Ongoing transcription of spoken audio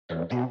I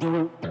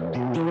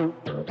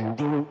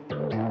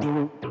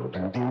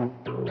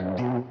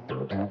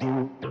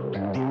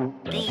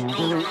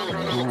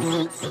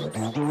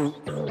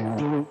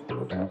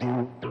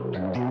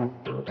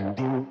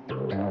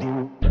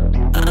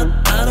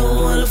don't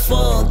wanna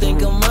fall,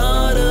 think I'm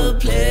out of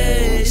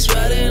place.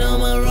 Riding on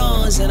my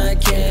wrongs and I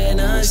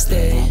cannot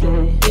stay.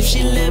 If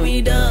she let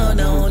me down,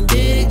 I won't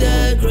dig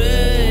that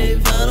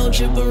grave. I don't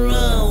trip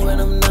around when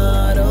I'm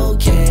not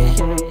okay.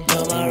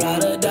 You're my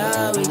ride or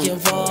die, we can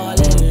fall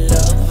in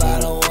love. I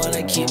don't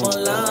wanna keep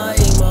on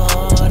lying, my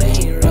heart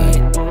ain't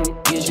right.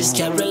 You just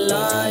kept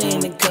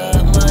relying to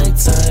cut my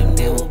time.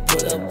 They will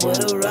put up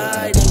with a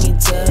ride and you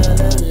tell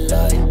a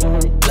lie.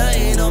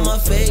 Lying on my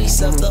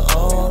face after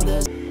all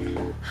this.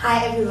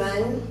 Hi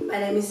everyone, my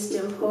name is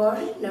Dimple,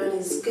 known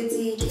as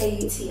Goody,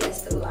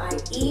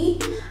 K-U-T-S-I-I-E.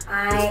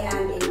 I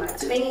am in my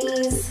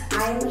 20s.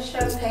 I am a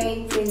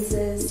champagne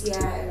princess. Yeah,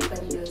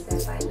 everybody knows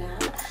that by now.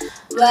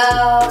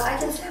 Well, I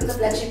can say I'm the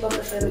black sheep of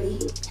the family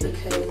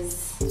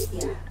because,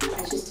 yeah,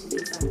 I just do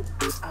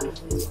things out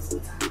of ways most of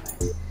the time,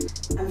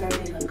 but I'm very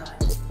big on God.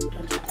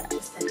 Don't get that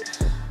twisted.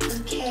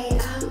 Okay,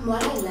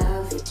 what I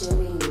love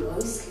doing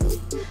mostly,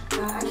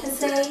 I can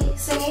say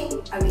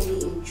singing. I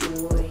really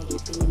enjoy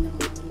being in the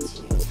moment,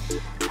 you know.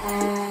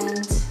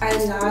 And I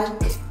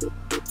like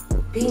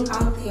being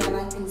out there, I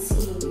like being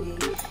seen, you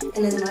know.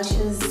 And as much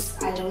as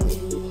I don't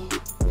really,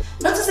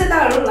 not to say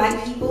that I don't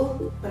like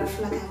people, but I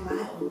feel like I have my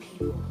own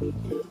people, you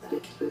know, that I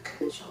can like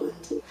control.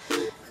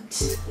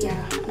 But yeah,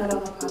 not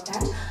all about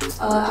that.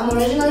 I'm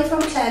originally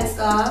from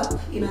Klerksdorp,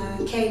 you know,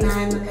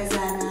 K9,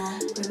 Makazana,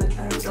 where my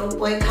Claro Dope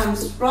Boy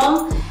comes from.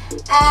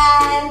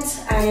 And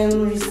I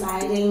am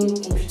residing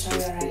in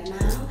Pretoria right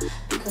now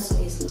because of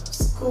his little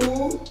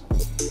school.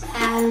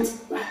 And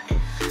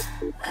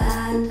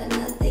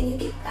another thing,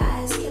 you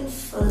guys can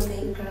follow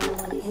baby girl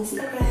on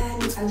Instagram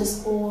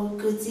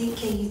 _Goody,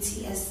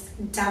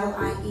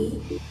 K-U-T-S-I-I-E.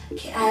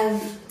 Okay, I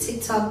have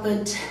TikTok,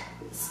 but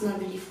it's not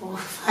really for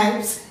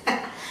vibes.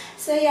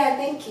 So yeah,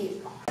 thank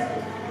you.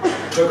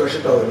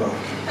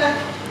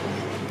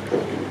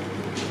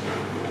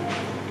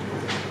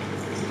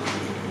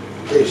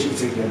 Yeah, she's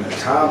taking her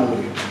time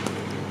with it.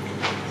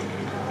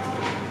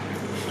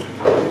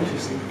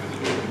 Interesting.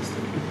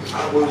 I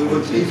will do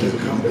it and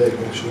come back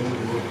and show you.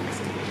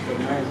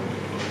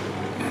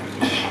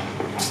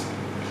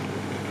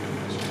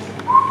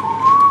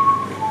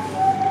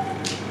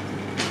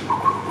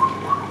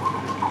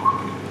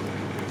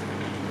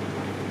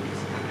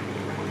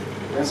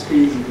 That's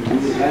crazy. You do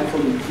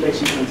blindfolded flex,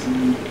 you can't see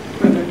me.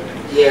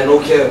 Yeah, no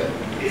care.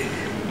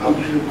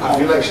 I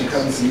feel like she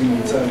can't see me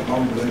anytime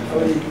I'm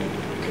blindfolded.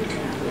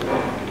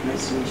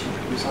 Nice to meet you.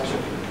 I'm Sasha.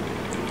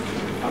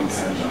 I'm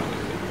Panda.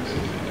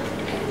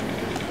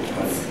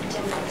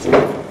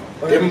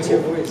 What happened to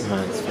your voice?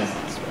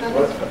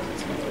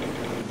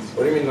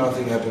 What do you mean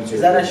nothing happened to you?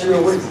 Is that actually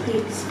your voice?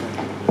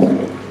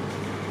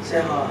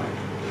 Say hi.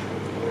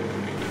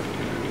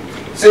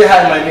 Say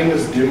hi, my name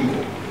is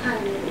Dimple.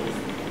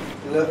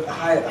 Look,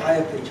 higher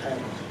pitch, higher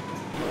pitch.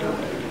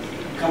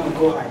 Come and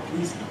go high,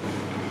 please. Hi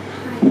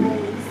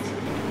guys.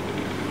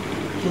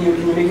 Can you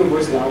make your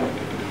voice louder?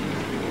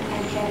 I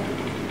can.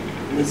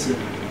 Let's see.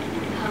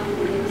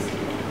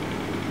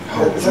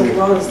 Yes. Say the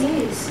loudest.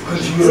 Yes.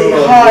 Say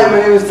hi, my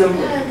name is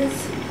Dimple. That's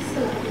the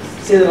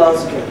loudest. Say the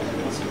loudest again.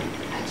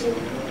 I do.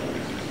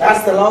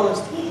 That's the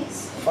loudest. Yes.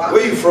 Where are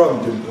you from,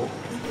 Dimple?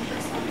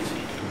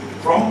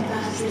 From?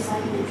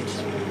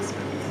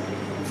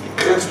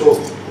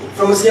 Klerksdorp.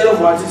 From a scale of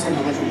 1 to 10,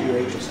 how much would you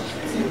rate yourself?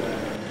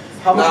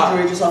 How much would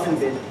you rate yourself in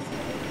bed?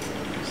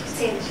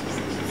 10.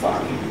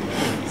 Fuck.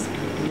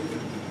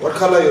 What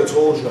color are your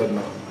toes right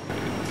now?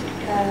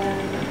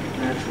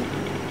 Natural.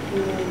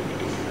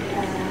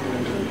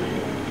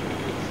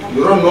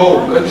 You don't know.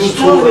 Can't you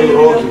toes when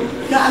you're walking?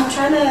 No, I'm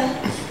trying to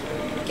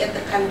get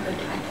the color, but I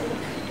think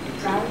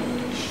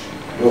brownish.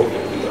 Yo,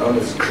 brown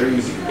is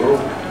crazy, bro.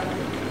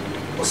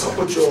 What's up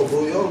with y'all,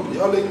 bro?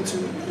 Y'all into,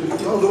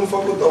 y'all don't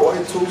fuck with the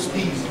white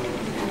toasties.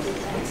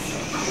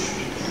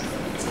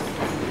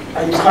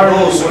 Are you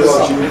currently with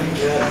someone?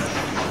 Yeah.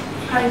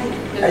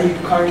 Are you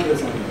currently with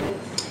someone?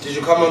 Did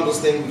you come on this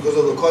thing because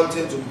of the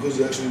content or because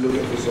you're actually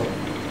looking for something?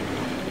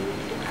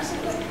 Because of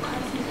the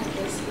content, I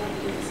guess,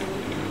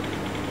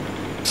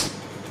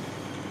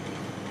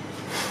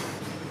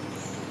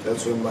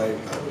 That's when my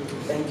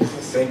Thank you.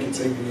 thank you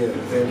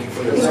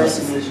for your Nice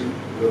to time. meet you.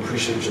 We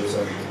appreciate your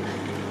time.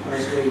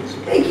 That's great.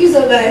 Thank you so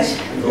much.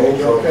 No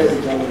problem. Crazy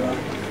job,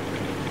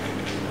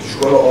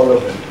 Scroll all of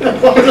them.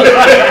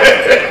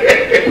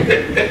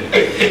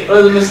 That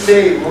was a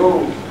mistake, bro.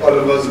 All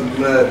of us are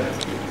mad.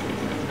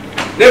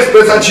 Next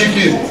better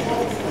chicken.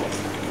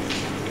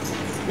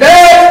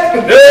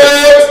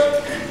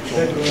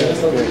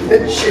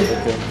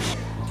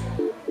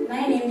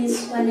 My name is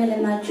Swanele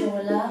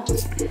Majola.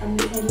 I'm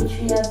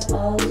 23 years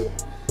old.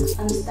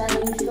 I'm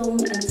studying film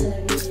and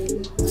television.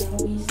 My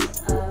hobbies,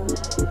 I'm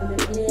a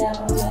player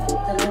on the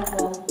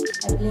netball.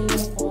 I play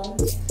netball.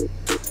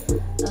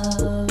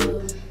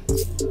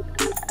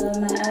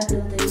 My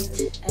ideal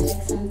date, I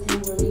like something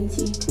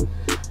romantic,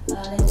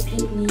 like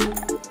picnic,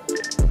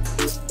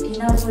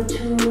 number 2.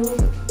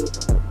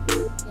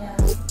 Yeah,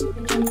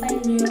 you can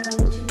find me on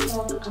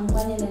TikTok. I'm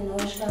one in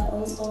Noshka,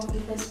 also on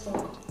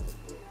Facebook.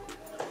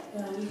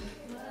 Yeah.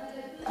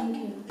 Thank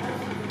you.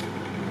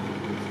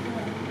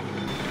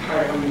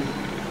 Hi,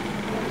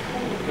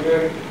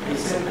 you're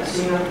a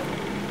singer?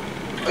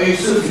 Are you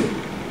Susie?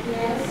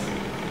 Yes.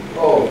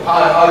 Oh,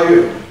 hi, how are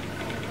you?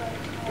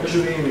 What's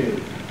your name is?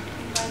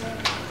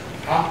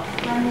 Huh?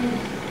 My name.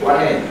 What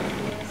name?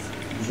 Yes.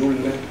 Zulu.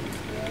 Yes.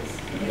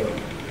 Yeah.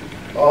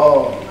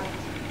 Oh,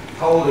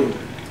 how old are you?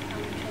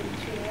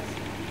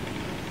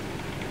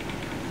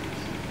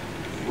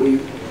 I'm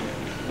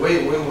Where23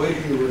 years.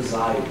 do you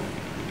reside?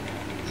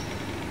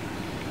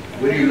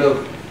 Where do you live?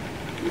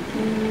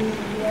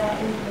 Yeah,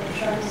 in the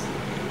trust.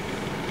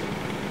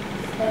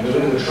 You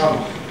live in the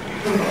Trumps.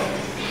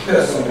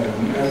 That's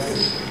something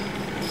massive.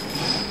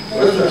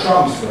 Where's the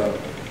Trumps, bro?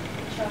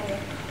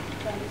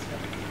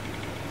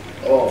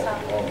 Oh.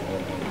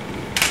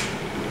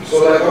 So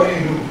like, what do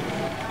you do?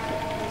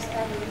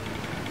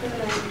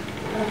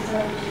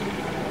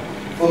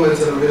 Film and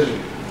television.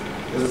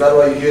 Is that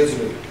why you're here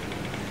today?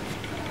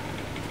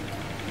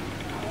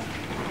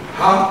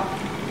 Huh?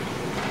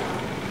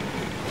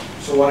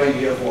 So what are you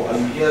here for? Are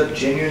you here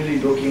genuinely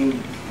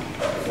looking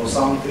for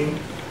something,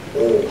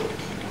 or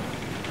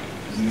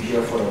are you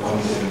here for the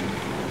content?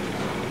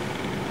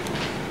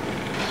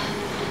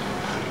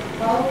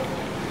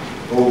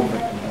 Oh.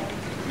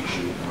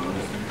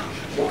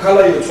 What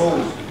color are your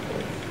toes?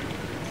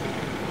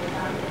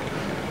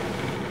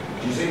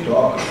 Do you say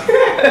dark?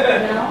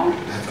 No.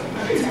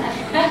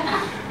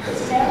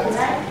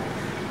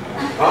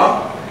 Huh?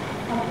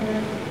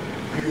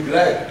 You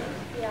black?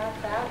 Yeah,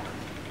 that.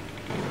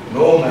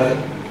 No, man.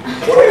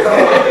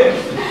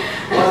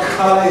 What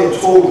color are your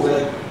toes?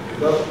 Like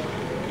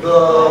the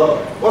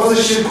what's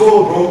this shit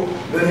called, bro?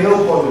 The nail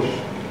polish.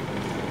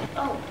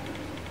 Oh,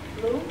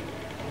 blue?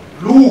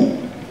 Blue.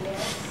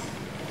 Yes.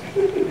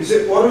 You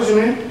said what was your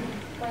name?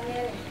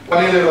 Wanele.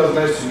 Wanele, it was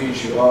nice to meet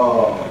you.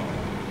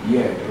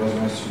 Yeah, it was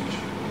nice to meet you.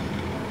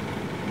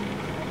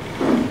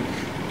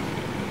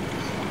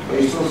 Are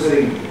you still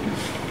sitting?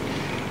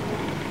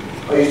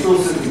 Are you still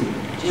sitting?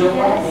 Do you know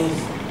what means?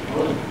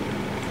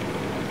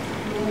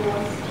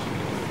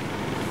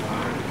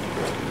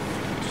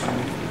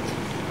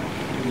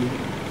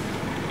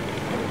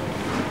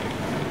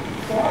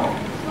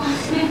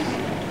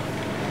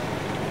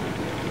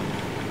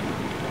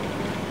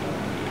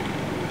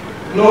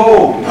 No,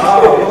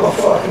 what the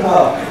fuck,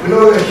 nah. We're not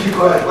gonna keep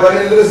quiet. But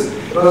then listen,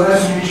 it was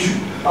nice to meet you.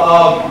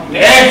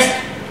 Next!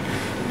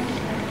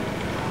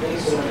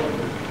 Thanks so much.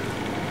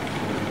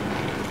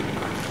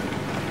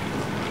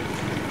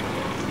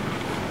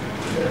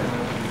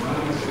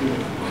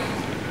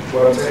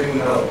 What I'm telling you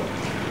now.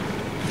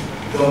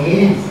 The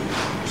move.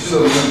 She's a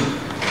move.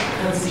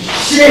 Can't see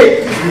Shit!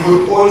 You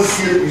would all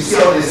see it. You see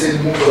how they say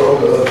move around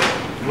the earth.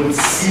 You would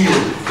see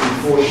it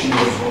before she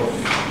was born.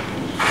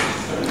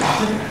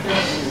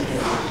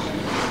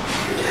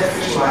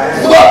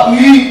 What?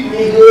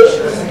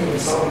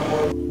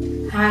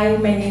 Hi,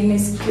 my name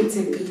is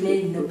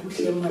Kutepile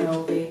Nopushle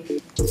Moraube.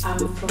 I'm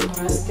from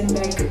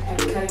Rustenburg. I'm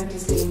currently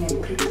staying in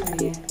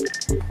Pretoria.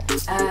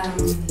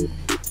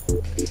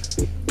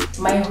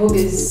 My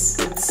hobbies,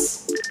 it's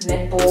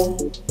netball,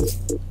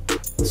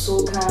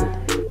 soccer,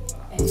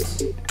 and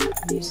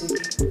music.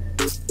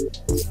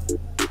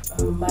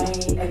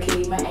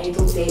 My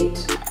ideal date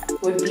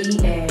would be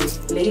a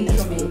late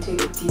romantic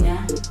dinner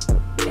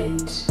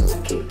and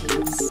arcade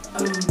games.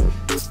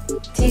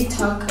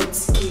 TikTok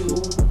it's Q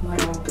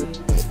Moraube.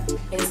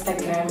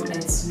 Instagram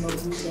it's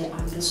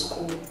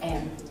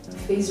Nobushle_M.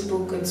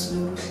 Facebook it's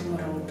Nobushle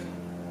Moraube.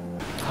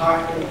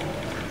 Hi.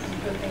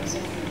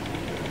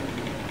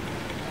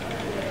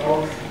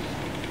 Oh.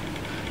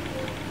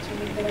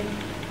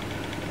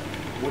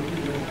 What do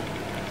you do?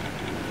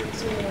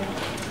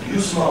 You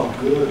smell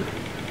good.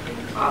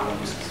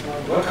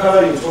 What color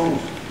are your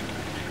toes?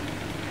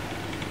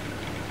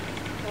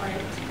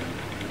 White.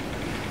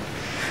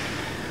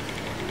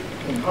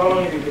 How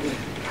long have you been?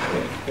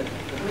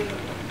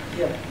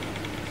 Yeah.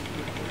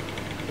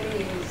 3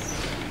 years.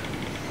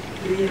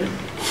 3 years.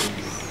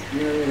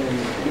 Yeah.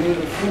 You need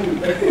the food.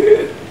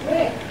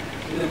 Where?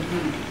 You need the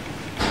food.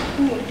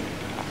 Food.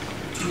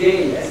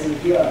 Today, as in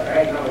here,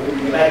 right now.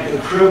 Like the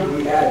crib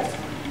we had.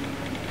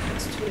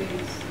 It's 2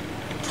 days.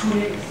 2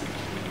 days.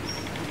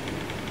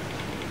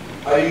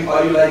 Are you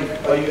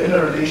in a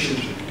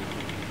relationship?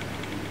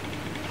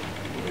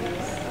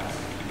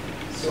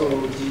 So,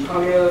 do you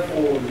come here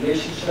for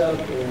relationship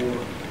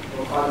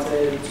or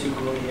content to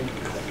go in?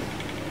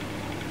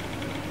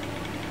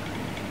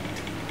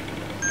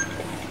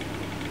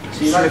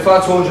 So if I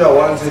told you I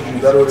wanted you,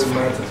 that wouldn't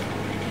matter.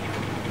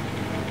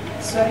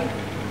 Sorry?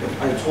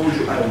 If I told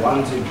you I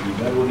wanted you,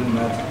 that wouldn't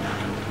matter.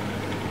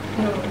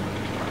 No.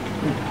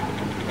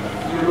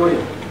 You're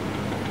loyal.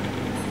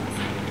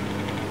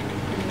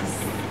 Yes.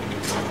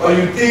 Are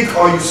you thick,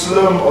 are you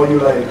slim, or you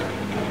like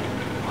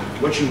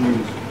what you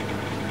need?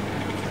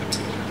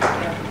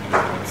 Yeah.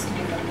 Let's do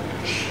that.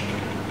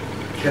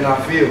 Can I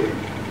feel?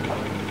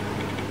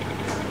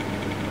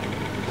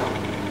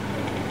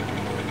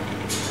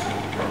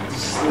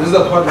 This is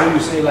the part where you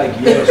say like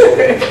yes or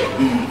no.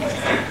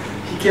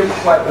 He came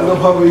quite This is the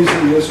part where you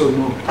say yes or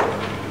no. No.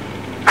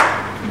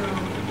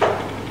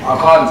 I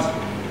can't.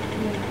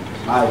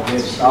 Yeah. I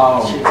guess.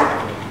 Oh.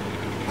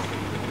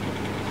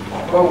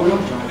 Oh, we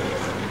don't try.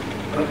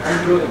 But I'm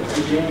good. I'm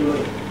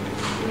genuine.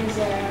 Yes,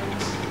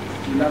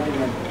 You love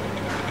him.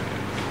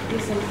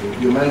 yes, I do.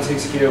 Your man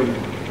takes care of you.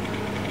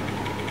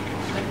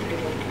 Not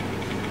really.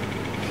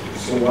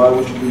 So why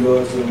would you be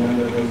loyal to a man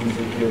that doesn't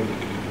take care of you?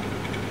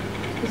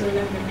 Because I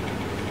love him.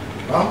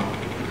 Huh?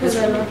 Because I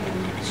love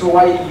him. So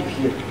why are you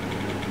here?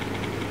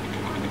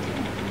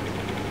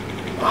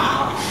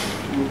 Wow. I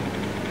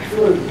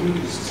feel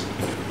used.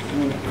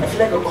 I feel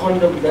like a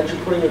condom that you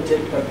put in your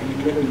dick but you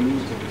never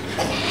used it.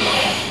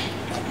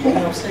 You know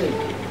what I'm saying?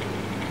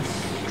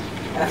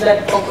 I feel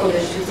like popcorn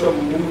is just from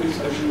movies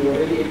or you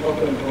already ate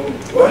popcorn at home.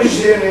 What did you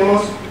say your name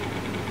was?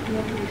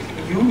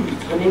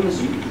 Used. Her name is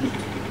used.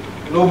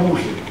 No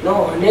bullshit. No,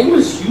 her name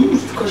is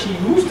used because she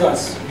used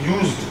us.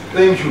 Used.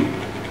 Thank you.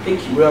 Thank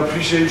you. We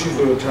appreciate you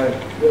for your time.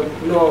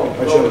 No,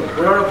 Actually.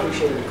 we're not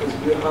appreciated because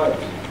we're hurt.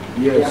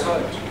 Yes. We're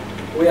hurt.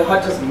 We're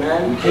hurt as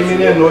men. You came in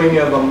here knowing you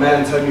have a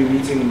man time you're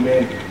meeting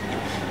men.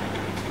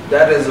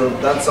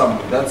 That's some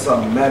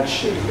mad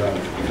shit, guys. I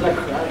feel like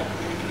crying.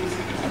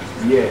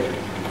 Yeah.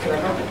 Can I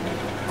have it?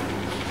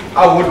 I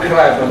would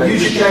cry, but you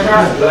should check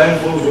out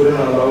blindfolds wouldn't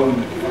allow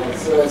me.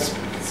 So it's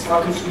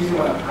fucking squeezing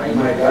my eye.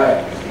 My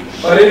guy.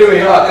 But anyway,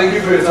 yeah, thank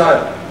you for your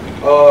time.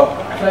 I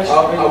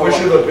wish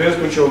you the best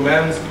with your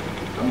mans.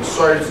 I'm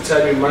sorry to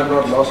tell you, it might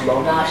not last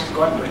long. Nah, she's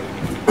gone, man.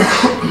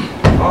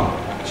 Huh?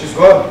 She's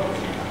gone.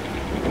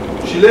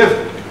 She lived.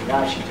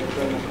 Nah, she did.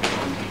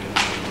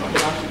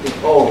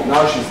 Oh,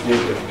 now she's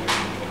dead.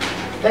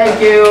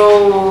 Thank you.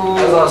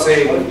 As I was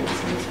saying.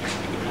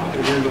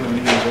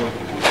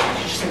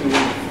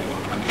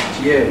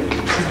 Yeah,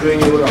 she's doing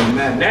it with a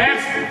man.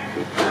 Next!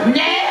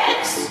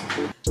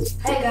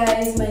 Hi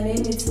guys, my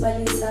name is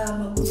Palisa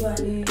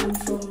Magudwane. I'm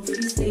from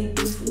Free State,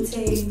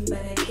 Bloemfontein, but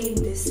I came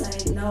this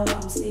side. Now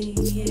I'm staying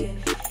here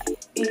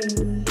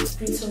in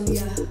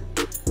Pretoria.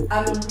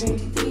 I'm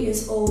 23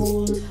 years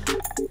old.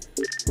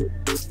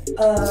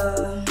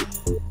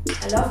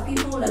 I love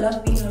people, I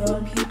love being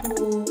around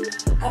people.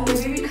 I'm a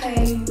very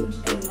kind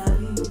and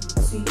loving,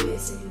 sweet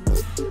person.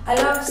 I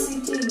love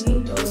sitting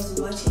indoors,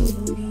 watching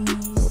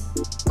movies,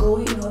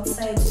 going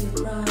outside to the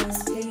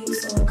grass, playing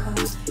soccer.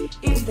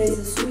 If there's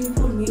a swimming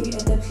pool maybe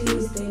at the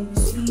place, then we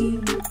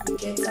swim, we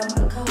get some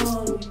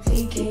alcohol, we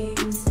play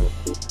games.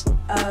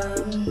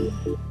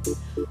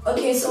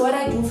 Okay, so what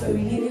I do for a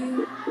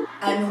living,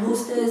 I'm a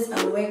hostess,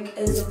 I work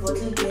as a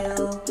bottle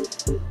girl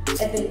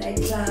at the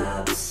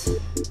nightclubs.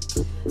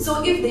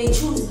 So if they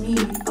choose me,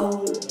 I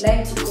would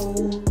like to go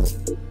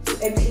to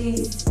a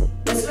place,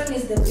 as long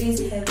as the place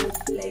have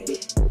like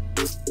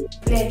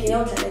play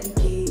out like the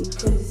game,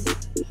 because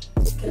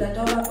so as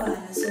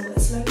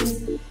long as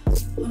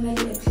only a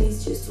place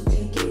just to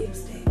play games,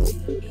 then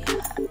yeah.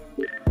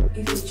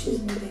 If they choose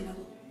me, then I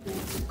would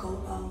like to go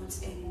out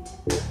and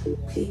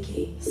play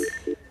games.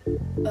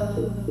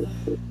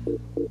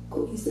 Go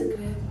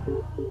Instagram,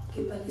 ke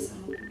Palisa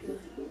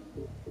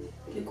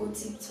Magudwane. Go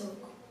TikTok,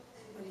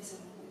 Palisa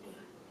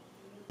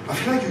Magudwane. I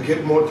feel like you get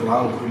more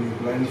drunk when you're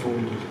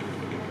blindfolded.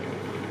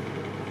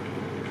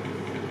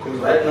 Because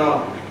right now,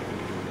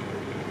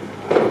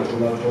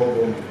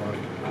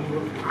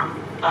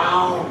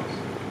 Ow!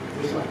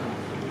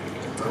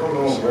 I don't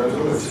know, bro.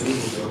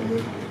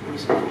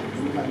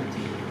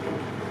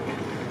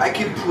 I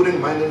keep putting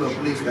mine in a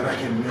place that I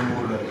can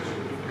memorize.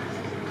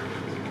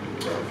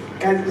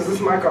 Guys, is this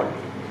my cup?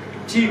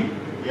 Team.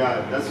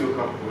 Yeah, that's your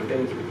cup.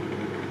 Thank you.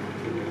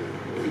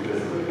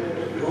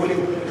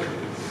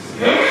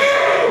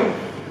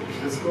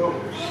 Let's go.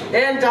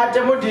 And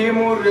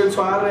Tatamodimu,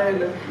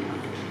 Retwarel.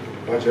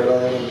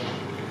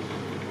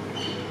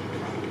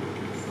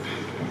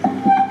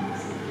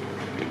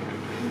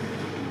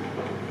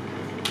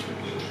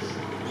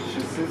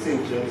 She's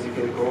sitting, James. You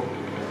can go.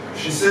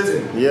 She's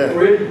sitting. Yeah.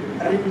 Really?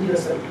 I didn't hear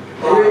that.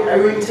 Are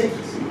you in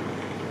tickets? No,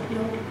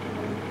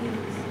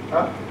 please.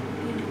 Huh?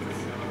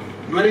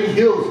 You were in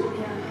heels.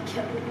 Yeah, I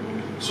kept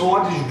looking. So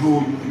what did you do?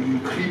 You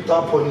creeped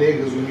up on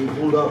niggas when you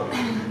pulled up.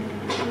 Then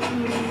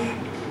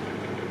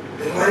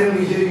why didn't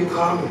we hear you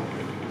coming?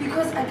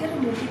 Because I get a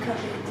movie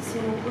carpet, so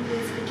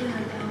always I get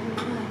her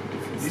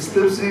down. These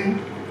steps in.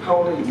 How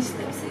old are you? These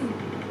steps in.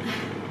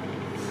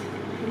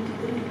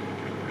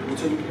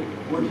 23.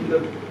 Where do you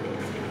live?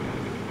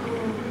 Oh,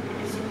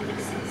 so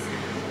this is.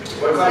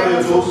 What color are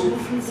your toes?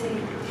 Bloemfontein.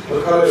 What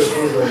color are your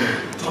toes right now?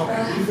 Talk.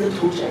 Leave the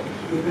toe check.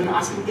 You've been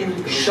asking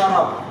everything. Shut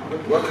up.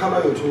 What color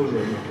are your toes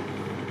right now?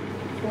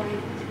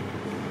 White.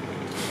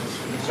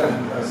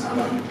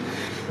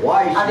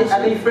 Why? Are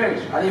they French?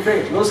 Are they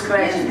French? No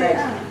scratches, Yes, they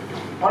thanks. are.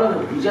 All of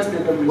them. You just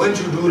did them. When did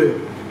you do that?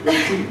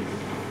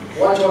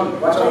 Watch on.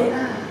 Watch on. They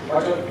are.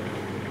 Watch on.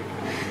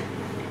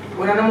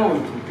 When I'm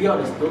on, be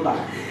honest. Don't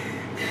lie.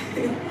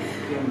 Be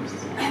honest.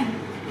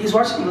 He's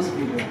watching this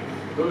video.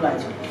 Don't lie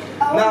to him.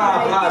 Oh,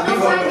 Nah, right. leave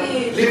her.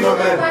 Leave her,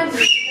 man. That's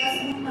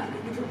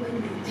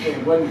woman.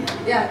 Yeah, when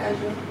Yeah,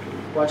 casual.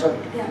 watch on.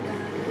 Yeah,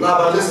 casual. Nah,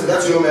 but listen,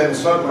 that's your man,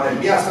 it's not mine.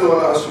 Me, I still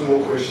want to ask you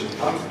more questions.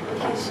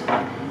 Okay,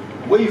 sure.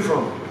 Where you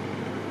from?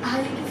 How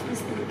you give me the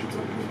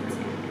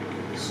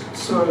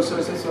So,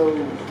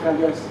 can I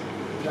guess?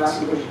 Can I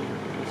ask you a question?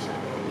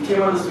 You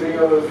came on this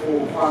video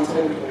for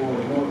content or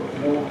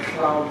more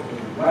cloud?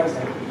 Why is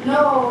that?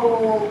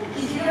 No,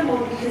 it didn't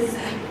work because I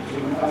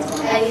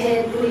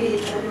had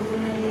bullied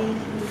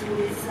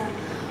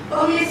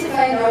only to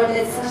find out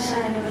that Sasha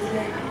and I was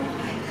like, oh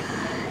my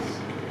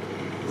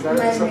gosh. Is that a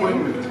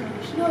disappointment?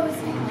 No,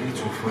 it's not. Only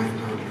to find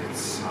out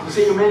it's... You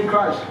say your main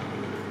crush?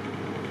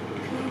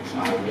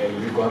 yeah,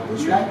 you got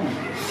this. You like me?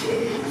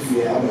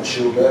 Yeah, I'm a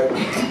chill back.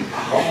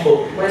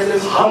 Humble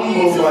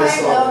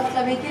myself.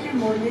 Let me get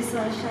him only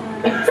Sasha.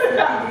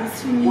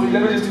 Wait,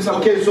 let me just do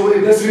something. Okay, so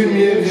wait, between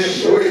me and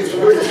him, wait.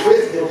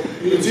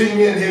 Between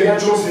me and him, you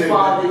choose him.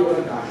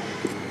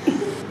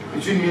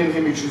 Between me and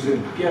him, you choose him.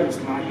 Yeah,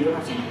 Mr. Man, you don't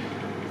have to.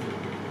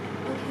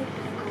 Okay.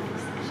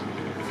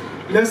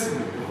 Listen,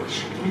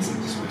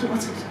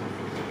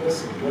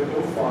 listen, you're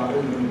no father,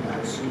 you're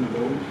no soon,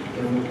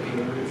 you're no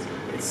parents.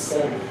 It's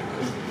sad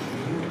because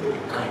you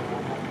got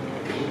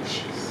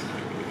bitches.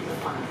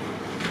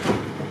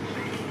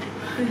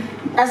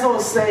 As I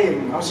was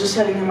saying, I was just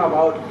telling him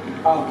about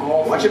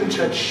golf. Watch him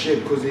chat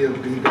shit because he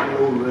got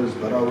no riz,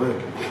 but I will.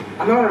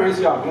 I'm not gonna raise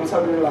you up, I'm gonna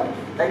tell you like,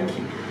 thank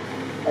you.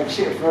 Like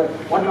shit, for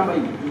what number are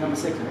you? You're number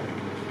 6, right?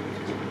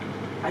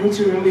 I need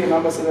to remember your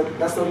number so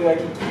that's the only way I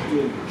can keep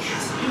you.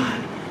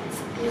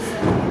 Yes,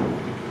 sir.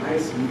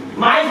 Nice.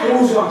 My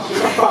goes on.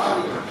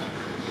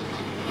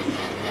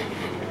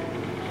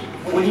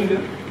 What do you do?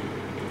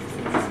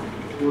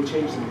 We'll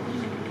change them.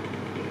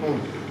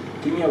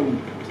 Give me a week.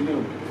 Give me a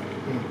week.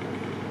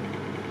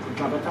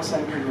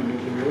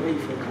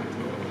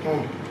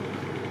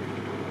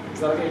 Is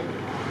that okay?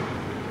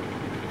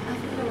 I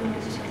feel like we're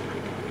just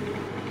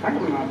I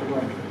can not the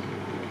way.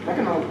 I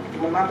can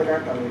not the guy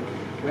that way.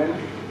 When?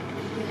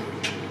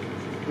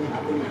 I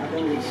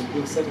think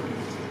we'll set it.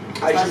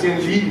 I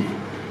shouldn't leave.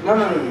 No.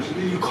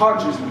 You can't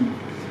just leave.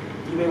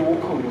 You may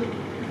walk away.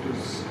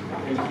 Because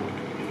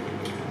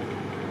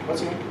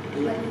what's your name?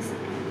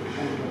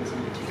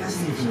 He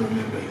doesn't even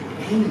remember your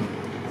name.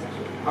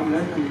 I'm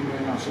learning you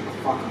right now, shut the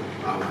fuck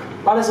up.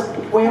 But listen,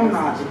 wait, I'm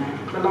not, man.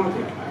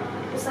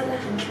 What's that?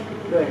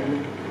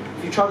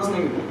 If you try this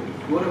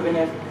nigga, you would have been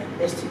at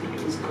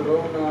STDs,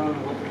 Corona,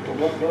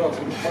 what else?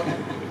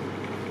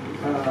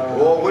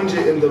 Or one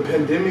day in the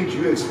pandemic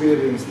you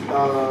experienced,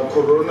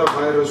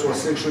 coronavirus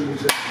was sexually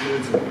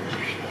transmitted.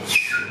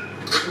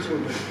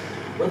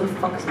 Where the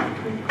fuck is my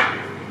drink?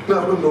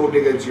 No,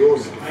 nigga, it's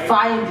yours.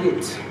 Find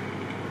it.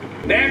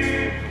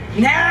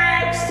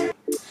 Next!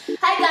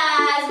 Hi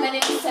guys, my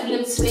name is Sasha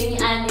Vs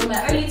Panda. I'm in my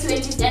early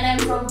 20s and I'm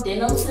from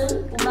Denelton,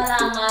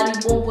 Mpumalanga,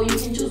 Limpopo. You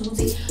can choose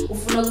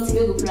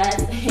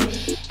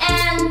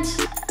and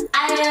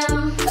I am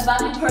a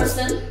bubbly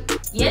person.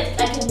 Yet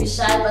I can be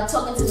shy, but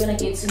talking to me when I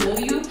get to know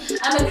you.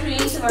 I'm a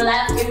creative, I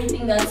love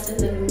everything that's in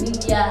the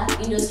media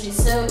industry.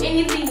 So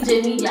anything in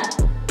the media,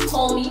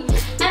 call me.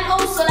 And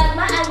also like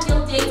my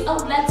ideal date, I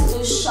would like to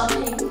go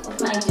shopping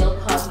with my ideal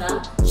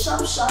partner.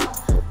 Shop,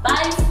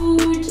 buy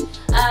food,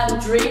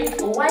 drink,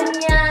 wine,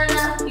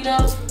 you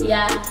know,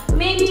 yeah.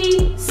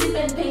 Maybe sip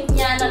and paint,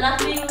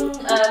 nothing to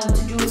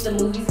do with the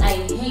movies. I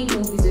hate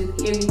movies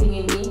with everything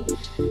in me.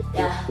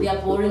 Yeah, they are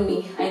boring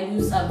me. I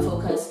lose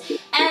focus.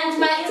 And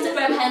my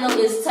Instagram handle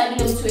is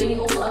TinyLim20,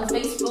 also on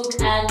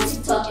Facebook and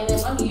TikTok, and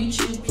then on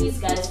YouTube. Please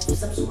guys,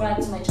 subscribe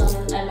to my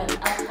channel. I'm an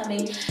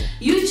upcoming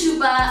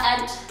YouTuber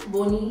at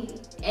Bonnie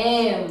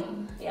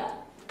M. Yeah.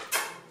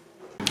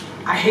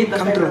 I hate the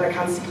fact that I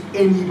can't see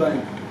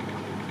anybody.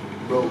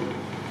 Bro.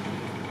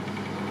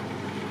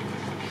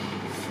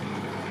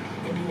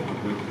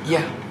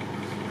 Yeah.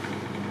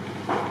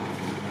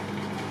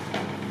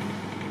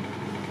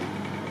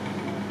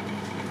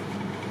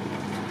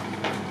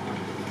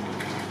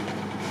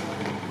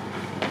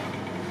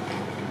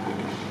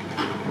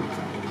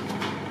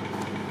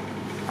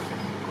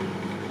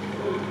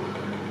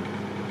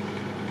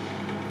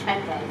 Hi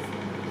guys.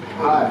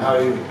 Hi, how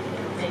are you?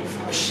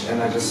 Thanks.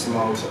 And I just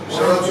smiled.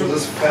 Shout out to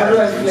this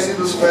fan. You see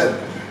this fan?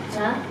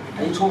 Huh?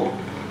 Are you tall?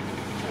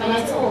 Am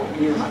I tall?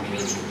 Yeah. Not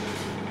really.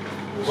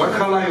 What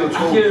color are your I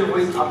toes? hear your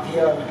voice up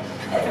here.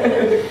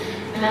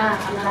 Nah,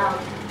 I'm loud.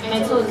 Am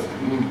I toes?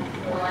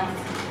 White.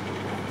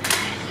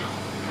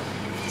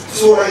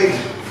 So like,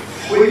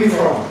 where are you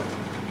from?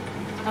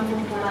 I'm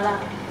from Kumala.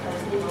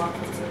 That's the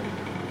Washington.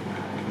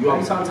 You You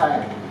are sound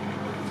tired.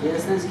 Did the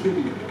stairs kill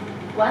you?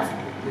 What?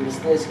 Did the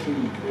stairs kill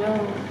you? No.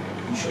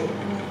 You sure?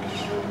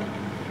 Sure.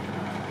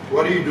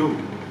 What do you do?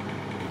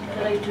 What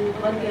do I do?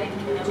 What do I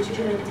do? I'm a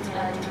student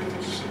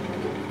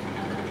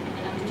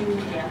I'm doing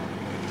media.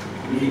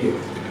 Media.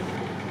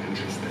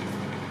 Interesting.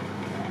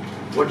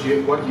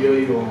 What year are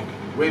you on?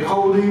 Wait,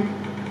 how old are you?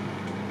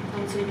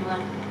 I'm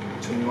 21.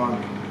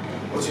 21.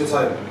 What's your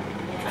type?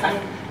 Yeah.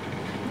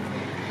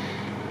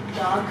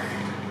 Dark,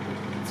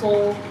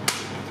 tall,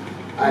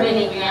 I-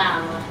 really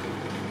young.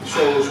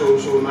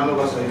 So none of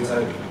us are your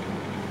type.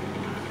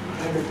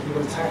 You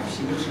were type,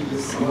 she literally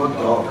just I'm not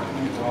dark.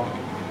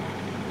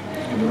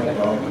 You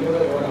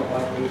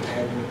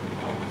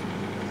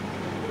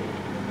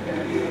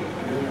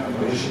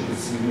should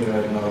see me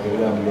right now, the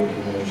way I'm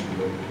looking at you.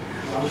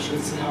 I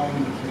should see how I'm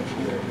looking at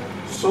you.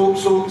 So,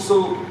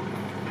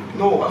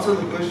 no, answer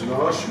the question. I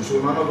asked you,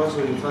 so none of us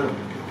are in time.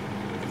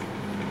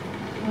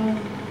 I'm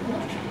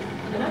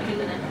not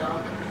keeping that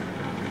dog.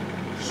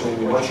 So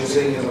what you're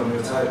saying is I'm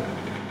your type.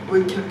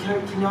 Wait,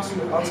 can you ask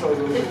me the answer?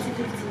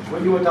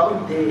 When you were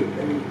down there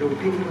and they were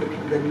picking the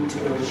people that need to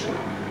know the show,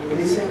 when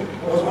they said,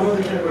 was one of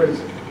the categories,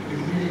 you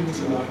really need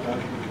to know that.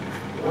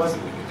 Was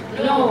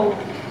No.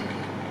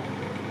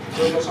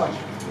 so it was such.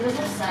 It was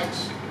just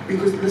such.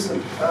 Because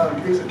listen,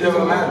 there's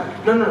Devil a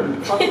man. No,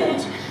 fuck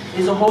that.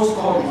 There's a host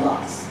called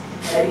Glass.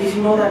 And if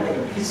you know that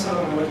name, please tell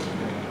him what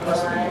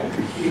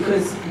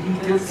because he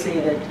did say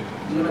that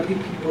you're gonna pick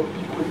people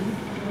equally.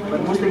 But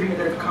most of the people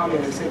that have come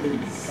and said the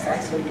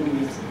exact same thing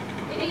is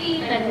Maybe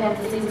like we have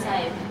the same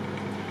type.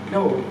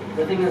 no,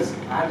 the thing is,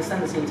 I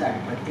understand the same type,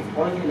 but if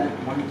all of you like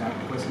one type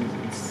of person is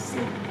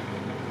insane.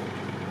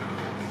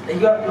 And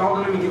you're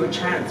not gonna give a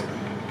chance.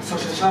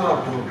 Sasha, shut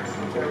up, bro.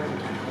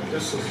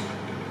 This is.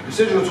 You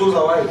said your toes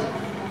are white.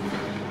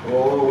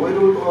 Oh, where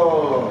do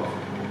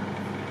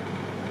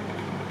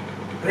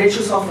Rate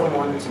yourself from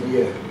 1 to 10.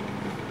 Yeah.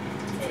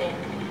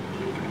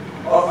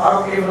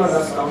 Out of everyone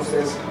that's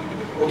downstairs.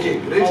 Okay,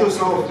 rate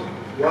yourself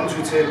 1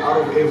 to 10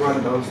 out of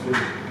everyone downstairs.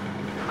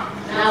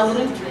 I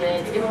wouldn't do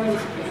that. Everyone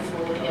is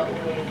beautiful in their own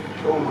way.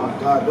 Oh my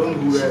God, don't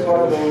do that. She's one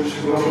of those.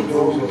 She's one of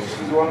those.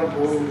 She's one of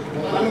those.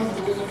 One of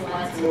those of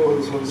what? No,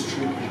 this one's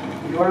true.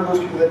 You're one of those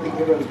people that think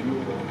everyone's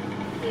beautiful.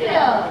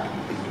 Yeah.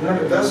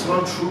 That's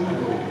not true, bro.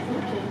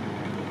 Okay.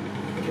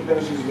 You can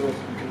finish yours.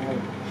 You can have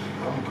it.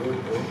 I'm good,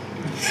 bro.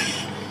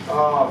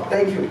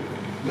 Thank you.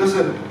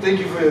 Listen, thank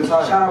you for your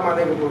time. Shout out my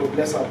nigga, bro.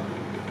 Bless up.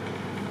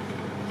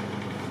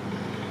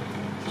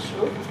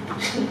 Sure.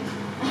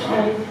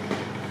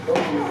 Don't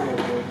be mad,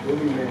 bro. Don't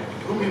be mad.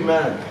 Don't be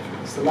mad.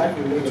 It's the life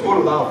we live. It's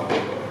all love.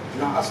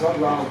 Nah, it's not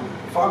loud.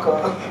 Fuck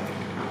her.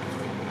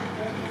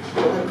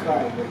 Don't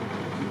cry, bro.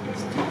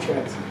 It's deep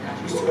chats.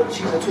 She's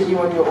a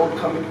 21-year-old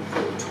coming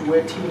to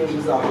where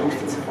teenagers are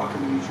hosting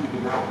fucking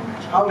YouTube now.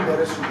 How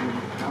embarrassed would you be?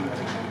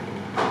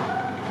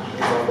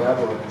 It's all bad,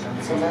 bro.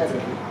 It's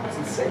amazing. It's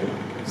insane.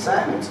 It's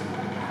sad.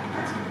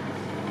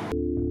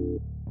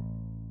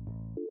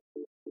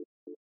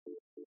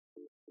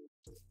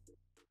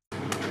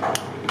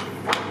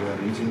 You are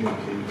eating your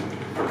cake.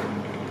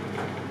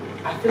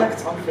 I feel like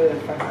it's unfair the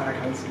fact that I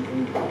can't see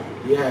anything.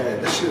 Yeah,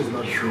 that shit is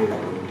not true, bro.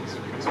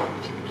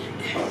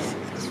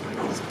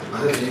 I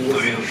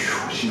think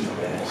she's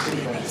bad.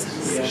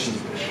 Yeah. She's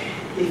bad.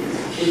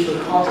 If the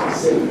cost is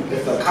safe,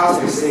 If the cops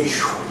can say,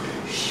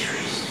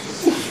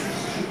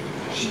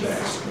 she's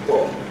bad.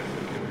 Whoa.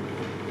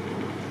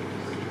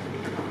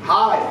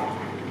 Hi.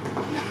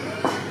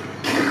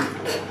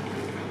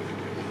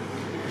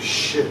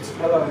 Shit.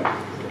 hello.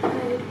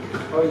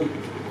 How are you?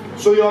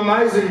 So you're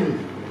amazing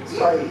me.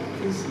 Sorry,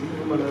 please leave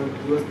him alone.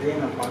 He was there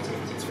in a party.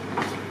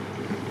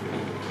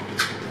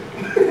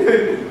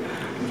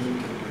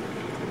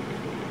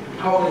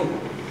 How old are you?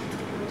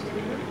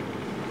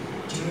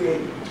 Do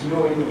you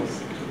know any of us?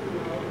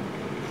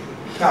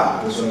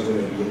 Ah, this one's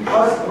gonna be.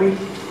 Wait,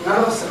 none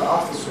of us have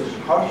asked this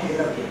question. How did you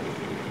end up here?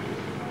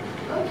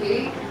 Okay.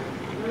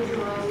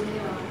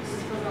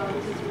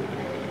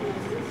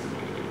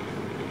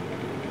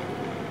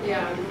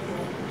 Yeah.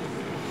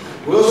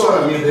 We also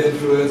want to meet the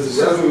influencers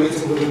as we're waiting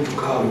for them to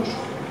come.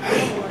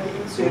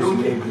 So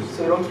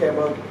you don't care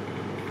about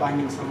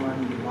finding someone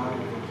you love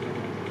or care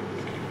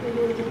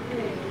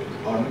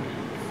about? On.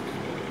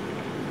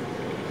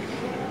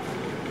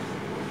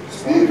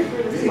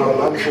 Steve, I'm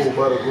not sure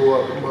about to grow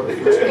up. I'm about to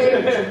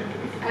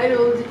I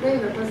don't depend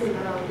on the person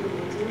that I'll be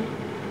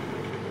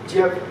with. Do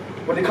you have,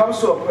 when it comes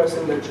to a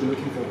person that you're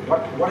looking for,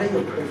 what are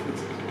your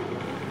preferences?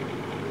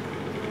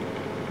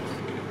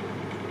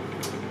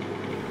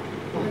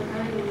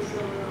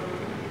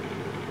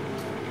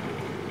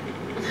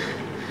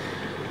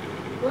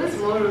 What's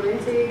more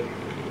romantic?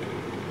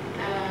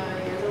 The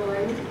other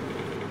one.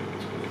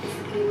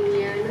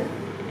 Skinny Anna.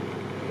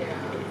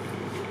 Yeah.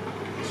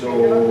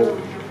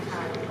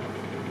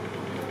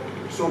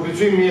 So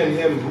between me and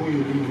him, who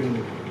you leaving?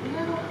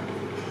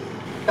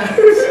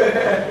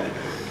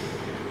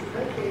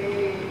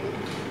 Okay.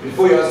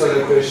 Before you answer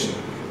the question,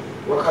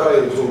 what color are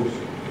your toes?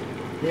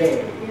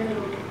 Yeah.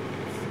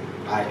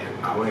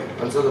 I wait.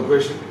 Answer the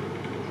question.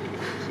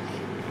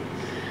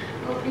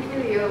 Oh, prefer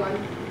the yellow one.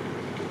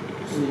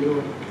 So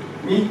you,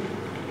 me?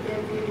 Yeah,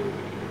 baby.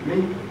 Me?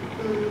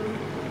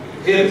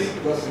 Yes.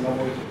 That's not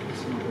what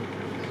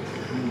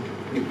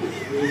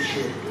it's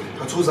shit.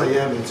 Her toes are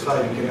yellow. It's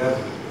fine. You can have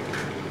it.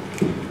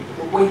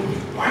 But wait,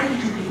 why did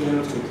you pick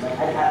yellow toes? Like,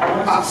 I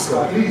want to Ask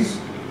her, please.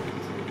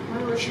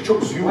 She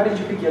chose you. Why did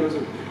you pick yellow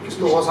toes? It's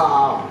no what's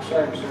her.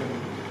 Sorry.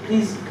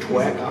 Please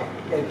Whack up.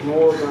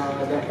 ignore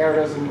the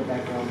errors in the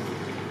background.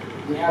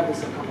 We have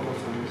this a couple of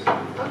times.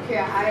 Okay,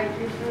 I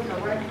prefer the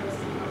white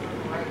person over the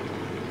white.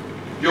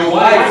 You're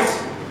white.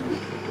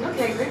 Not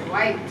like that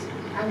white.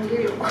 I'm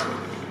yellow.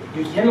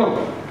 You're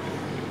yellow.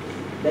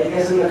 That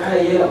guy's in the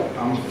color yellow.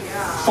 I'm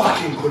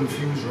fucking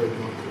confused right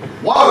now.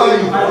 Why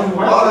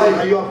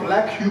are you a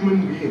black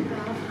human being?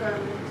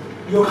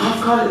 You're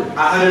half-colored. I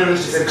heard her and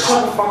she said,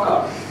 Shut the fuck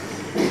up.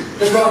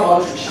 That's not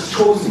about you. She's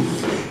chosen you.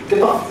 Get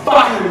the fuck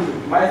out of here.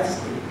 My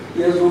sister,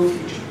 he has no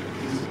future.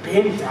 He's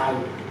barely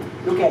died.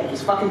 Look at him.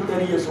 He's fucking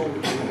 30 years old.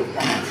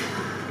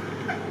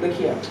 Look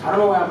here. I don't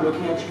know why I'm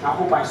looking at you. I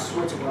hope I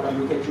swear to God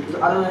I'm looking at you.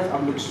 Because otherwise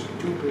I'm looking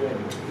stupid right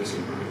now.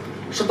 Listen,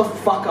 Shut the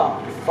fuck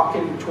up. You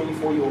fucking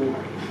 24-year-old.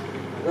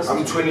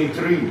 I'm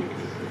 23.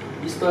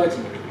 He's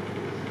 30.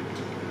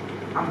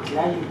 I'm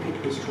glad you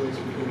picked this choice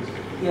because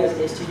he has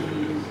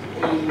STDs,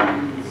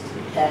 AIDS,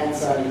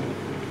 cancer,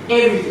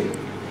 everything.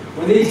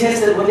 When they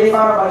found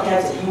out about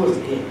cancer, he was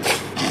dead.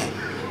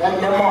 That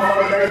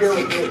motherfucker right there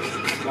was dead.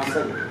 I'm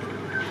telling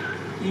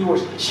you. He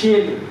was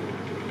chilling.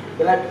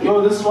 They're like,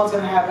 yo, this is what's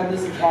gonna happen,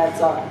 this is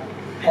cancer.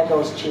 Panda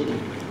was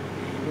chilling.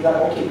 He's like,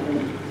 okay,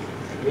 cool.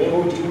 We're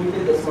able to deal with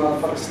it, this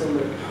motherfucker's still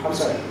there. I'm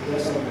sorry,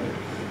 there's something.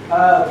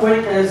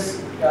 Point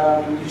is,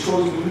 you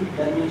chose me,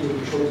 that means you're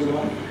the chosen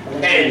one.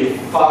 Hey, you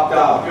fucked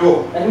up,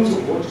 yo. That means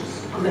you're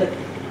gorgeous. Cause like,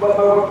 but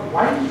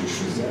why did you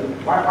choose that?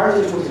 Why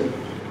did you choose it?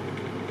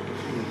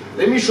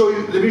 Let me show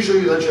you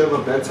that you have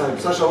a bad time.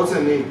 Sasha, what's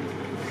her name?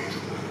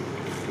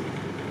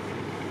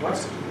 What?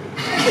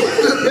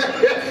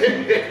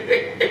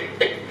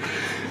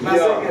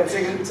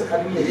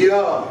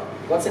 Yeah.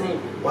 What's her name?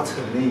 What's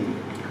her name?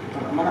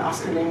 I'm gonna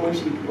ask her name when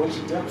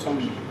she jumps on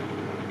me.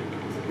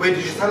 Wait,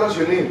 did you tell us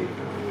your name?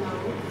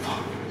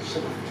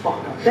 Shut the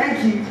fuck up.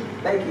 Thank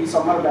you. So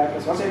I'm not back.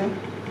 What's your name?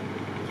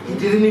 He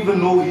didn't even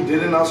know. He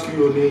didn't ask you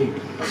your name.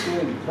 What's your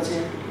name?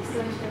 Sasha.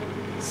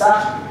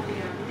 Sasha.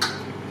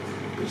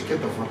 Bitch, get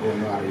the fuck out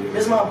of here.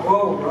 This is my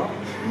bro.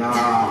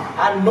 Nah.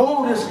 I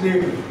know this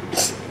nigga.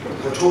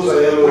 Her toes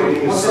are yellow. Her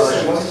name is What's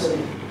Sasha. his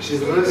name?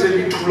 She's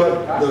literally too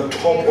at the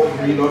top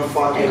of me, not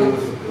fucking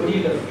with. Where do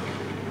you live?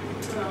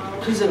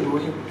 Please don't know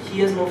him. He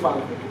has no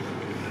father.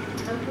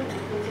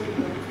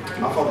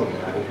 My father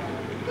died.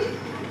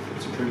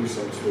 It's a pretty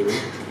sad story.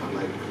 I'm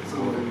like,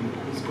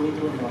 He's going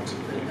through a lot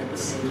at the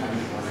same time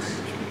as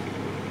us.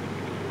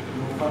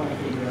 No father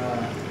figure,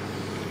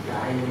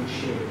 dying and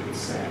shit. It's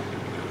sad.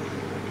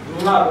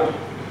 No matter.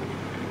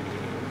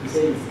 He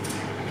says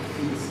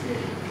he's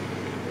dead.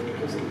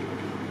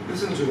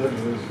 listen to that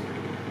noise.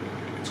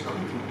 It's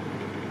coming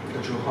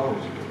at your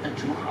house.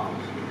 At your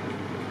house.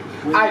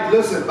 Alright,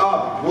 listen,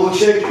 we'll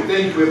check you.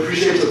 Thank you. We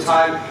appreciate your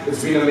time.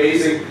 It's been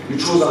amazing. You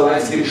chose a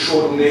light skin,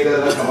 short nigga,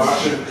 that's a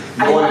Russian.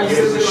 No one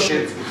gives a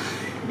shit.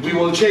 We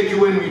will check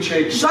you when we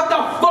check you. Shut the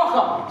fuck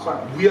up!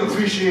 Sorry. We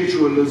appreciate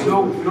you, Elizabeth.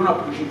 No, we don't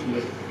appreciate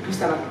you. Please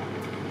stand up.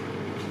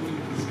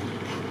 Please.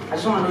 I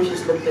just want to know if you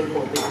slept there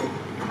for a bit.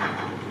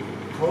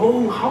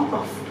 Bro, how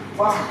the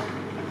fuck?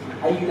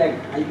 Are you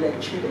like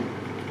chilling?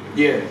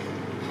 Yeah.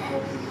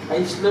 Are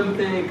you slim,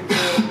 thick,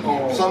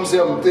 or... Some say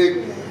I'm thick.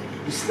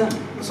 You slim?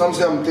 Some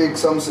say I'm thick,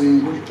 some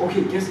say...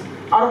 Okay, guess,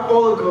 out of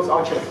all the girls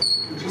out here,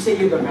 would you say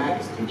you're the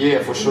maddest?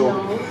 Yeah, for sure.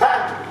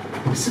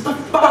 No. Sit the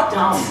fuck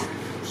down.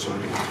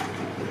 Sorry.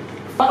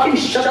 Fucking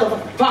shut the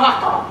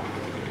fuck up.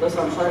 Listen,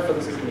 I'm sorry for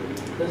this.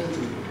 Listen to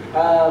me.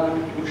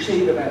 Would you say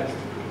you're the maddest?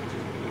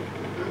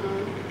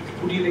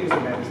 Who do you think is the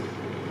maddest?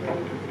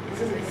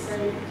 This is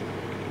necessary.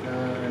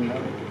 No.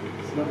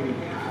 It's not really.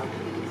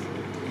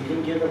 You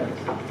didn't give the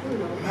maddest.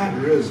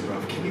 Mad Riz,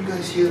 bruv. Can you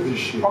guys hear this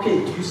shit?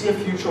 Okay, do you see a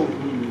future with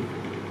me?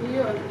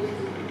 You are busy.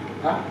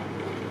 Huh?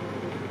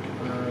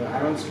 I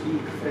don't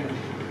speak French.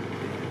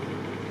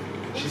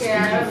 She's Okay,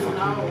 I speaking don't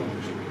know.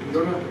 fucking- You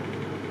don't know?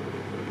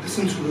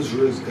 Listen to this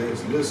Riz,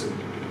 guys. Listen.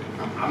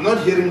 I'm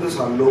not hearing this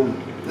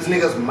alone. This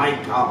nigga's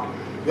mic'd up.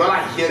 You're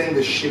not hearing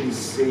the shit he's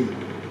saying.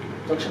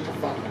 Don't shut the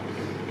fuck up.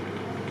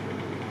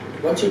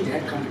 Once your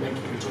dad comes back,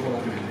 you can talk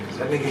about man.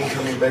 That nigga ain't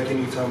coming back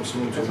anytime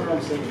soon. That's Too. what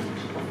I'm saying.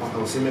 Shut the fuck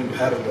I'll up. see him in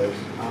paradise.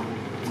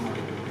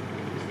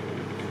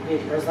 Hey,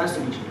 it was nice to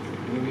meet you.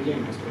 You're really a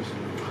nice person.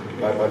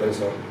 Bye bye,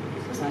 that's all.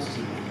 It's nice to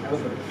see you. That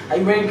was good. Are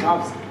you wearing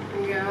gloves?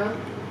 Yeah.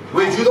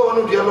 Wait, you the one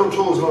with the yellow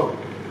toes, huh?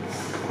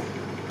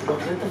 Look,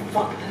 let the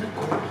fuck, let it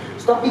go.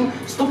 Stop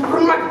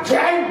putting my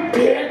gang,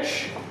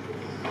 bitch!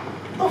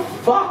 What the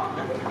fuck?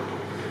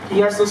 Can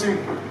you guys still see me?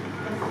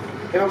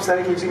 If I'm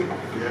standing, can you see me?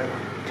 Yeah.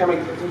 Can I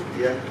make a picture?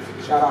 Yeah.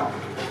 Shut up.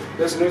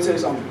 Listen, let me tell you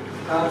something.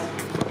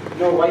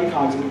 No, why are you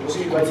counting?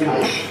 Why are you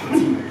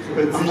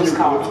counting? I'm just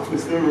counting.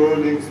 It's still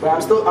rolling. But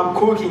I'm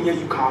cooking here,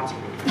 you can't.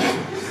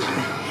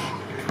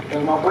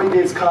 And my boy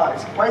Dave's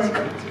cars. Why is he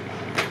counting?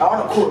 I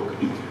want to cook.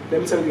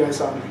 Let me tell you guys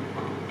something.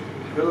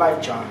 Real life,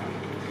 John.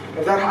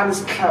 If that hand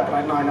is clapped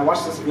right now and I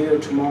watch this video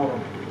tomorrow,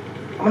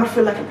 I'm gonna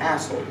feel like an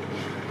asshole.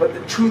 But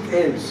the truth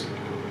is,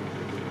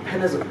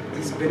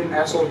 he's been an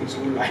asshole his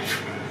whole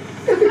life.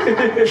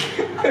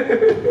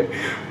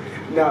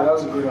 No, that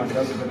was a good one.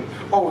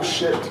 Oh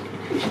shit.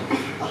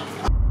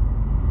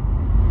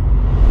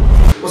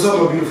 What's up,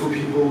 my beautiful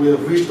people? We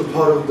have reached the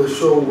part of the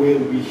show where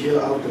we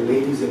hear out the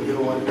ladies and hear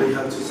what they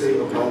had to say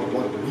about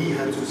what we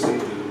had to say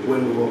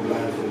when we were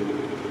blindfolded.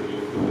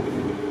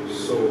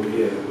 So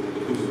yeah,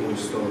 who's gonna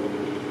start?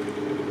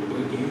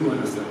 Do you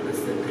want to start? That's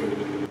the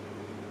thing.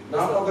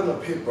 Now gonna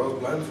pick, bro?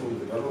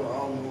 Blindfolded. I don't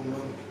know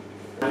none.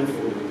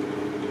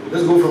 Blindfolded.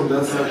 Let's go from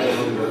that side or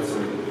from that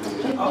side.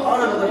 I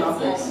don't know the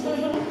numbers.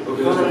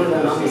 Okay. No,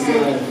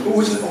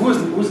 Who's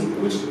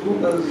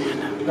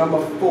number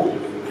 4?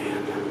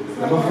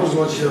 Number 4 is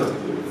not here.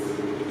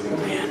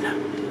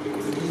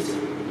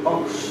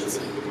 Oh shit.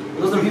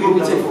 Those are the people we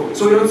take for.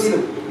 So we don't see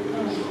them.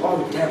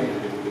 Oh damn it.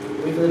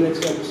 Wait for the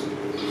next episode.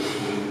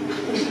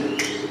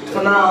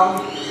 For now,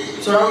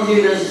 so around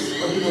here there's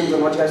opinions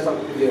on what you guys talk.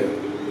 Yeah.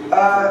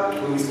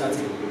 When we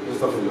started. Let's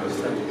start from that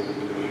side.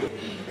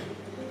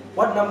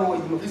 What number were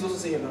you? Please also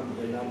say your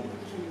number. Your number.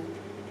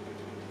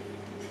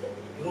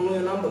 You don't know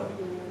your number?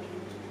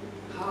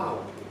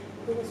 How?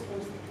 Who was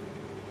first?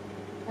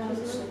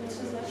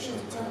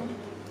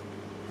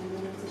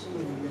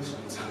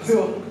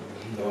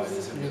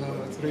 You're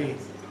number 3.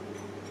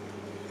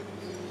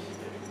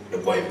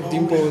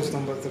 Dimple is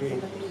number 3. You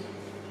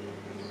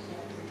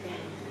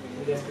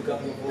guys pick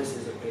up your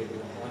voices, okay?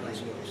 One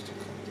is yours.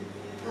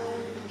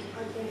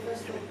 Okay,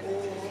 first of all,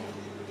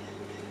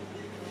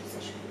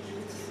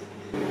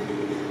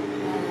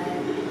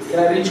 Can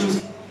I re-choose?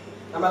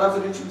 Am I allowed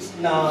to re-choose?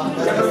 No.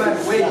 Gentlemen,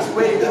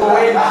 wait.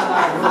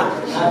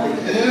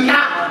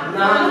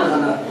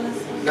 Nah.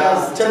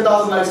 Guys,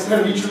 10,000 likes, can I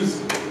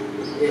re-choose?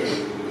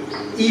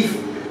 Yeah. If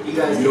You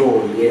guys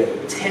Yo, yeah.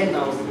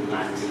 10,000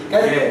 likes.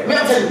 Guys, me,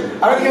 I'm telling you,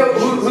 I don't care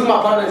who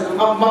my partner is.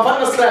 My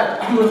partner's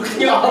slapped. I'm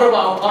looking out of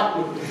our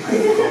partner.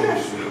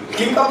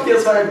 Can you come here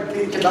so I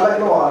can I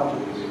know what?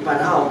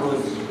 But how?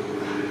 Because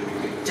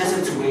just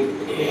have to wait.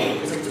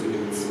 Just have to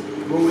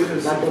wait. Bro, wait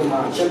a second. Nothing,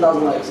 man.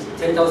 10,000 likes.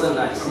 10,000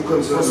 likes. I'm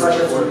concerned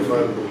Sasha with 45,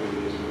 bro.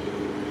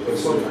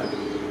 That's so bad.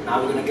 Now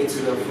we're gonna get to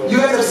the first. You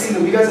guys have seen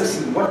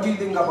them. What do you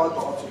think about the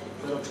option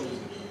that I've chosen?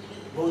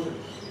 Both of them.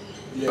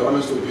 Yeah,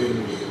 honest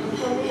opinion.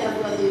 for me, I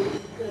thought you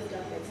could have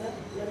done better.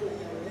 Let me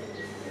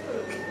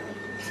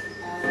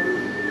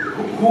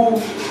Who?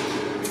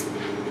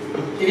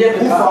 If you have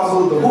Who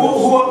fumbled the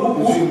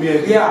most between me and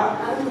you? Yeah.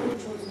 I don't know who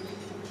chose it.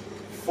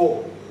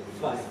 4.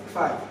 5.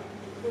 5.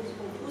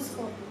 Who's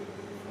called?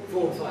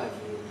 4 and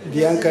 5.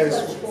 Bianca is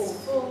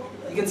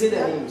You can say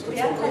their names.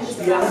 Bianca is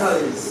Bianca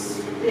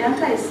is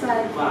Bianca is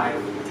 5. 5.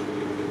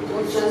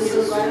 Which one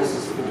is right?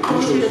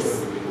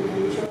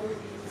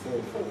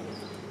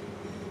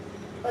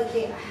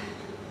 Okay.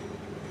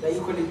 They're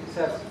equally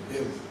sad. Yeah.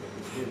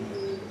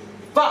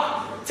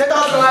 Fuck!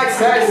 10,000 likes,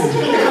 guys!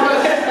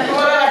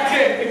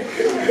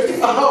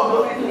 Come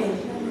on,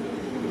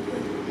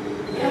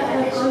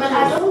 But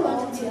I don't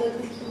want it to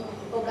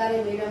look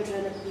okay, maybe I'm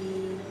trying to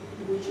be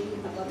bougie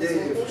about Yeah,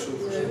 something. for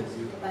sure.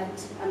 But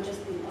I'm just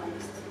being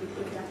honest. You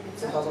could have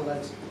better. 10,000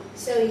 likes.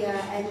 So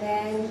yeah, and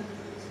then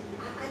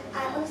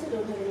I honestly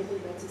don't have anything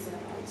bad to say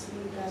about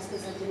you guys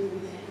because I didn't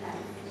really have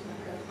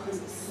like a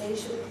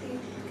conversation with you.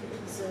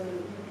 So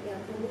yeah,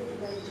 for me,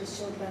 like just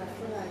showed that I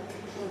feel like.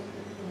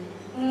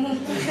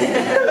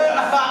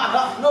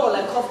 No,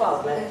 like cough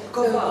out, man.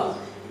 Cough out.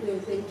 No,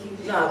 thank you.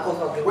 Nah,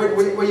 cough out. Wait,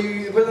 were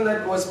you the person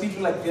that was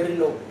speaking like very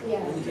low? Yeah.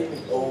 When you came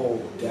in? Oh,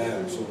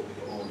 damn. So,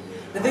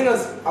 The thing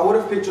is, I would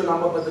have picked your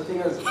number, but the thing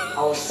is,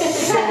 I was so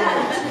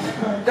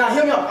lit. Now,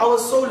 hear me out. I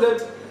was so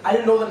lit. I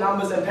didn't know the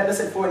numbers, and Panda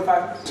said 4 and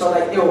 5. So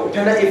like, yo,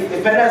 Panda, if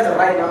Panda has the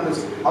right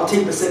numbers, I'll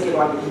take the second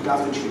one he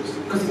doesn't choose,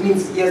 because it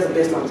means he has the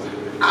best numbers.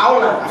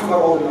 I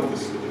forgot all the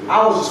numbers.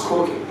 I was just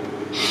cooking.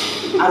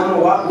 I don't know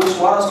what I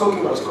was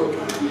cooking, but I was cooking.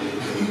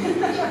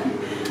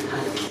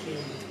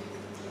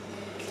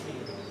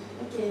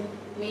 Okay,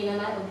 me in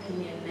my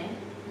opinion, man.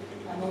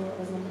 I know what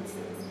was number 10.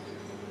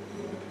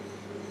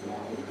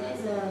 Yeah, you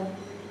guys are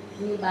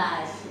me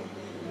bad.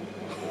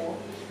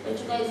 But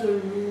you guys were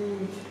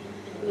rude.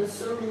 You're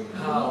so rude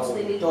How? to the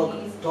ladies.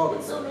 Dog,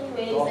 In so many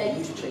ways, dog, like, you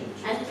need to change.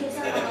 and in case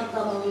I'm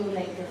when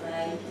like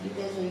right, you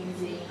guys are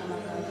using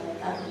Amakama,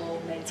 like I don't know,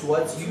 like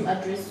Towards you. to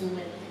address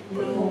women.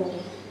 No,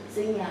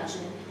 saying yash.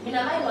 I mean,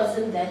 mine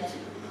wasn't that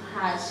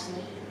harsh.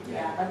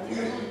 Yeah,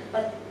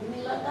 but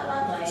me not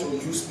that right. so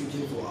you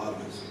speaking for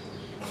others.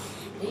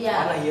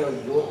 Yeah. I hear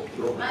your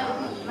My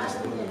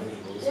opinion.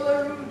 They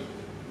were rude.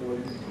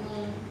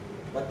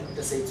 What did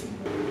they say to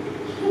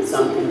you?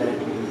 Something that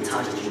really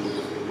touched you.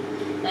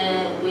 When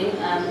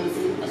I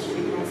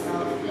strip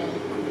myself and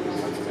putting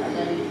myself to the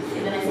other ladies.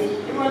 And then I said,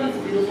 everyone is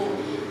beautiful.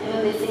 And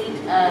then they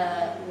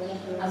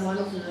said, I'm one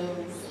of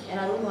those. And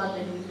I don't know what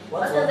that means. What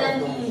does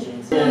that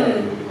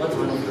mean? What's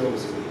one of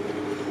those?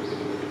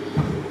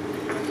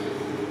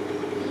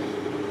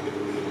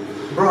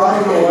 Bro, I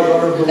don't know what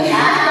one of those.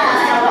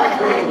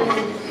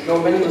 No,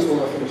 many of us will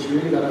not finish. You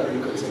really gotta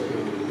reconsider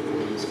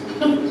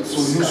your So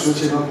you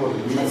switching up on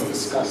me. That's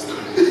disgusting.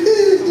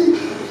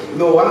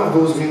 No, one of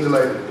those means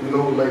like, you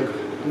know, like.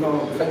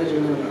 No, the fact that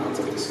you're going to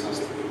answer is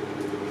disgusting.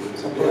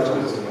 So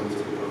apologize.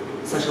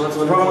 Sasha, what's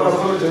one Bro, I of those?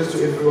 apologize to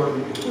everyone.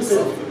 Who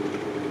said?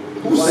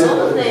 Who One said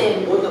of that?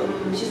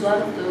 them. She's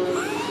one of those.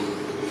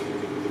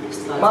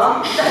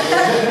 Mom?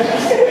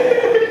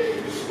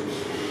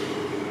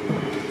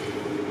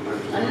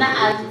 I'm not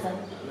answer.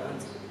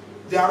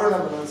 Yeah, I don't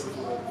have an answer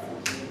for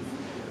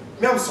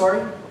that. Me, I'm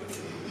sorry.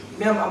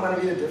 Me, I'm going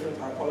to be the difference.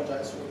 I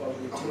apologize for what I was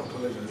doing. I'm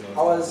apologizing.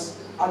 I was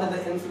under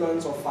the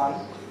influence of fun.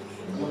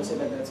 I want to say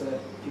like that so that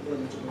people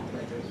don't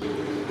like it.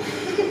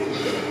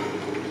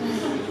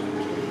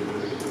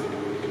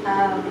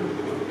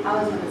 I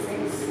was on the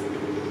 6.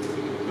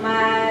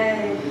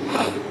 My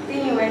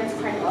thing went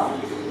quite well,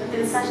 but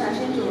then Sasha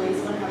changed your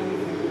ways on how you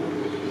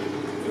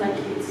do. Like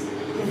it's.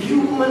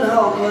 You woman,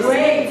 how?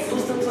 Wait,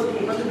 Still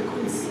talking about the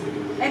queens.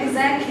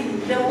 exactly.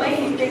 The way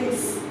he thinks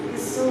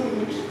is so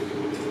rude.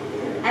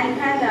 And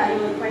Panda,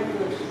 you were quite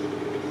good.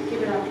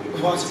 Keep it up.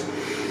 What?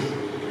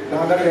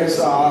 Now that is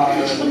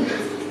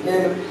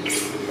name.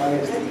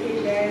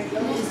 Okay, there's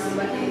the most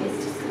number 8.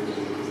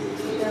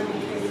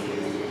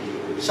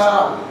 Shut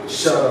up.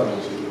 Shut up.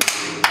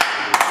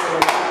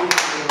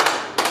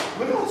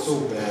 We're not so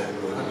bad,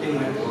 bro. Nothing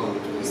went wrong.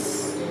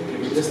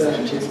 Just that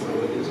I changed my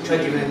ways. Try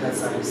giving it that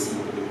side, see.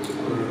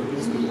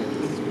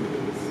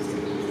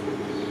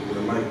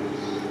 The mic.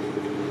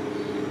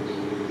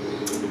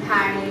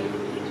 Hi,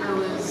 I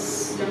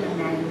was number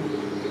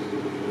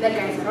 9. Like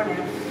guys, I don't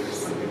have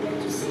something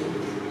bad to say.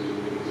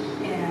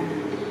 Yeah,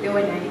 they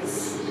were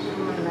nice.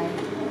 I'm not lying.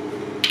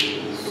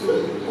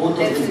 Both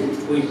That's of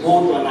them. We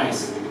both were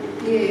nice.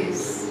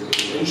 Yes.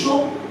 Are you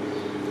sure?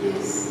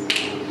 Yes.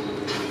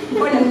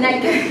 For the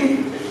neck.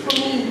 For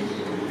me.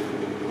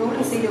 I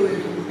wouldn't say they were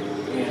good.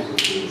 Yeah.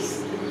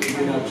 Yes.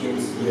 Even our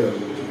kids. Yeah.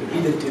 Be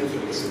the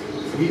difference.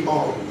 We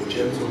are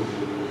gentle.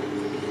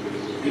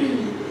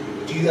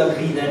 Do you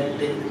agree that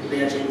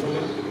they are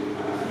gentlemen?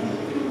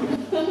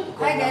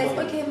 Hi guys,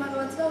 okay, my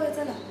what's the way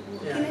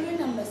Yeah. Can I get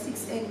number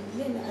 6 and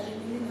then I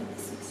don't number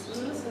 6?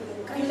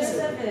 Can you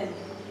 7.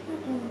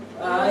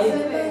 I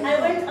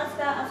I went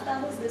after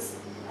who's this?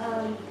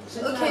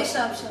 Okay,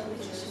 sharp.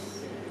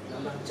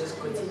 just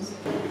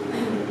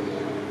continue.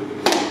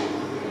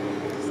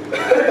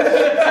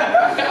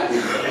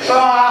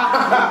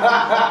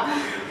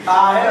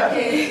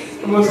 Okay.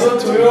 Masuk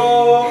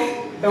tuyo.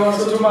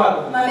 Masuk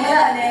tumal.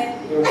 Mamela ne.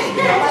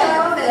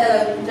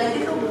 The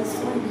little was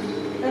funny.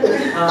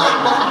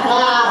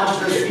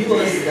 The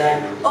viewers that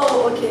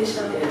Oh, okay,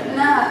 sure. Yeah.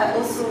 Now I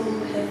also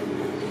have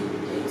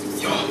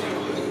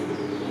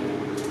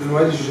Then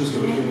why did you just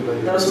look at me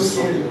like That was so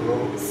scary. something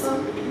wrong? so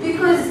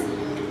because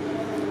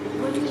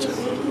when you were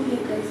making me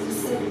guys, you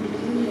said you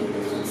didn't like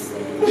the first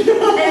step.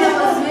 And I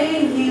was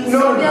wearing heels. No,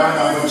 so no, there's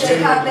no, this no,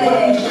 happened.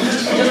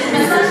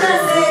 And Sasha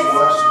said,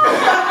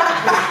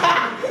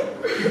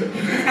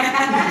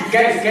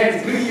 Guys,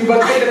 you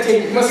must take the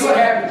tape. You must see what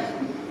happened.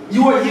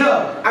 You were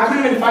here. I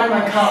couldn't even find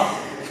my car.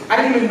 I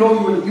didn't even know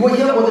you were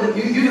here more than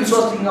you didn't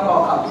start picking up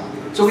our car.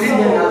 So we didn't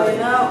hear nothing.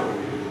 now,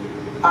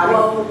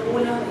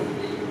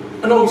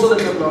 No, we saw the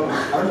clip now. I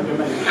don't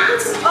remember.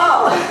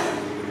 oh,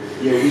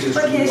 Yeah, we just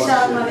okay, rewatched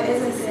sharp. it. My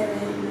as I said,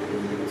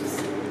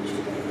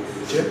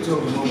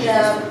 Gentle, no.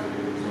 yeah.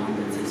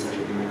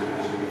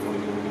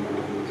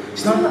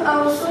 It's So not. I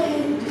was so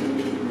happy you didn't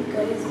pick me,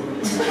 guys.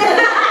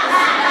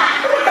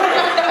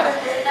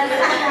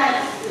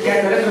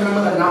 Guys, I didn't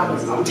remember the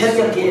numbers. I'm telling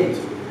you again.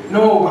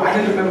 No, I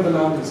didn't remember the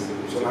numbers.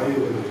 So now you're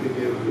gonna pick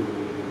every.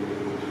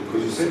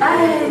 Because you said.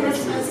 Aye,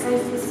 let's fast,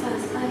 guys, let's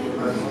fast. Aye.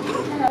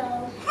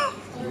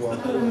 You are.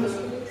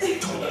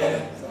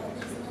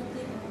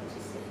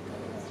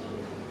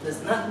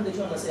 there's nothing that you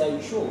want to say. Are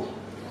you sure?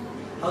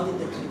 How did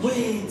the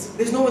Wait,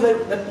 there's no way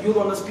that you're the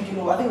one that's speaking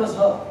over. I think that's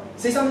her.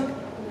 Say something.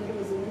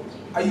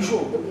 Are you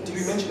sure? Did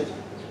we mention it?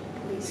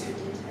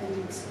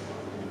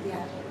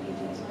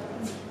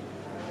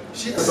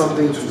 She has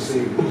something to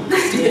say.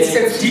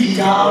 It's deep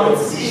down.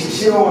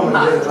 She don't want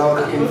to let it out.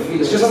 I can feel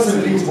it. It's just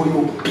something release for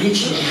you,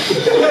 bitch.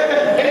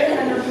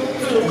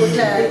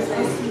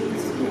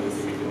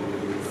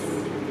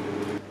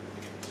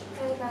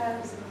 Hey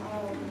guys,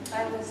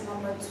 I was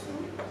number 2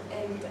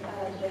 and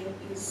there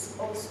is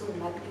also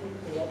nothing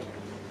bad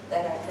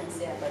that I can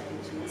say about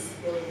the jeans.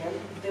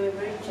 They were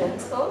very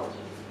gentle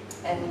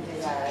and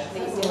they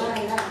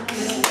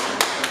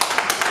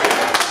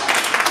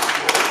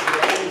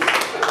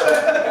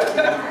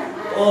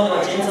Oh,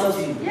 no, gentle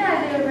to you.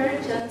 yeah, they were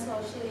very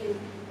gentle.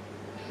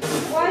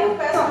 Why you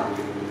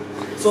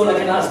guys? So, like, I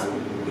can ask,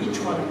 which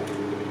one?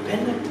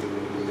 Panda?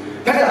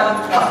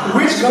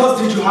 Which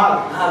girls did you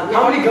have?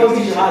 How many girls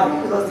did you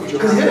have? Because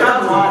you didn't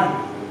have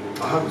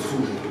one. I have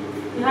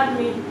 2. You had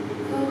me.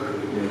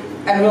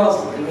 And who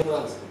else? And who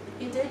else?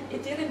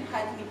 It didn't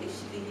hurt me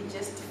actually, it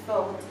just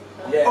felt.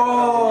 Yeah.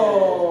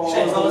 Oh. She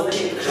was always the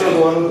She was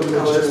one of the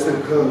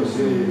majestic curves.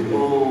 Yeah.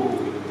 Oh,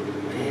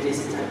 that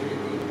is the type of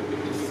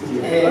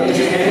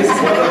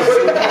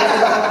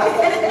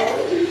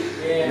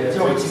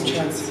Yo, it's your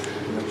chance.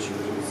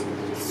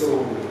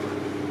 So,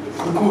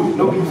 I'm good,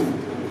 no beef.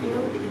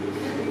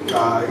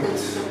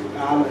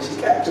 Right. She's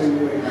capturing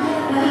you right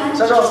now.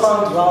 Sasha was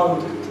found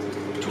around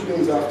 2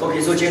 days after.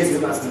 okay, so James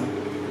is asking,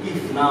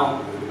 if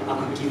now I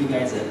could give you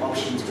guys an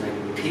option to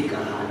like pick a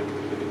hand,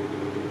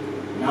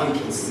 now you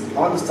can see. I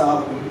want to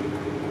start.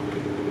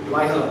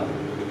 Why her?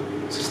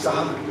 She's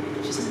start.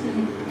 She's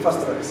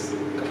First race.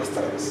 First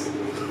race.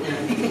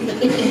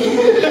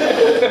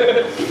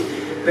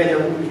 Panda,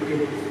 who would you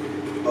pick?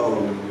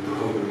 Probably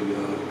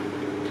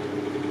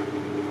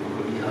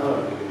Probably her.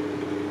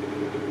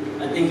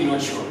 I think you're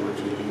not sure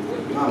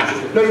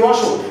No, you are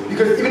sure.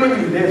 Because even when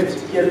you left,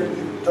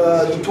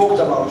 he talked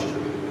about you.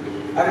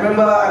 I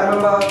remember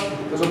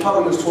there was a part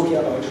when he was talking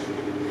about you.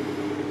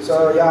 So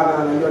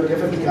yeah, no, you're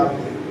definitely up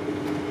there.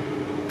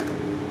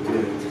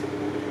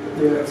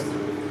 Yeah, that's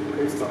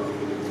great stuff.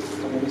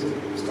 Amazing.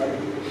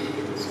 Starting.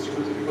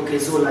 Okay,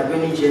 so like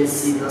when you just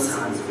see those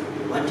hands,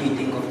 what do you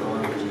think of the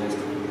one that you guys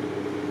did?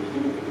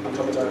 I'm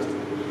traumatized.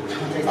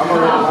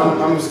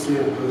 I'm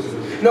scared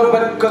personally. No,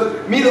 but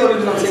because me, the only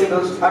reason I'm saying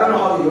this, I don't know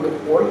how you look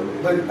at all,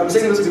 but I'm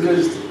saying this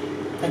because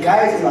the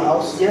guys in the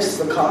house, yes,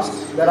 the cast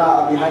that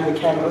are behind the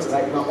cameras,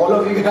 like all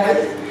of you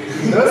guys,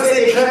 don't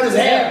say they clapped his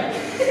hand.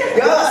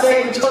 You're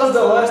saying we chose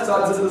the worst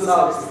ones in this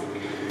house.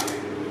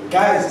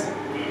 Guys,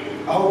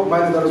 I hope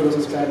mine is not as worse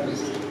as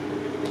Panda's.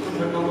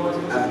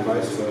 And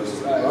vice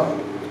versa. Huh?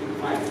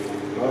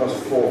 5. That was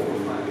 4 or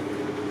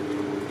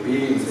 5.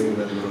 Being saying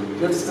that no.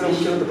 You have to spend a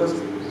weekend with the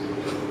person?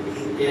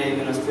 Yeah, you're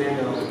gonna spend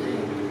the whole day.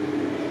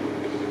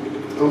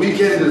 The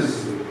weekend is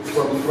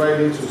from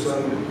Friday to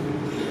Sunday.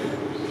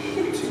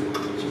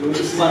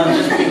 But I'm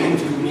just thinking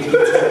to make it 2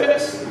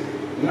 weeks.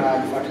 Nah,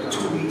 you fucked up. 2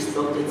 weeks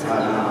locked into the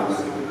house.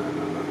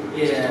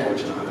 Yeah.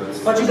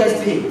 But you guys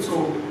paid. So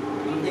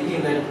I'm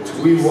thinking that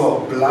We were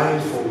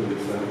blindfolded,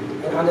 fam.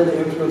 And under the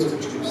influence of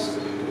juice.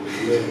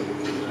 Yeah.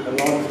 A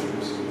lot of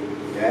juice.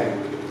 Yeah.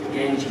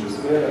 gang cheese.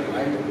 Yeah,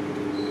 I know.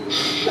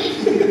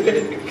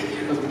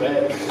 That's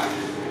bad.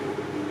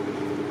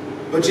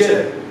 But yeah,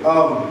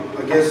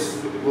 I guess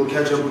we'll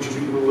catch up with you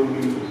people when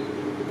we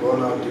go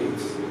on our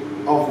dates,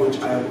 of which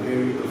I am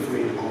very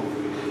afraid of.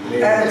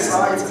 And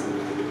excited.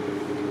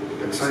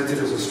 Excited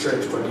is a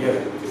stretch, but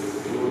yeah,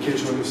 we will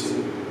catch when we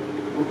see.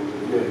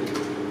 Yeah.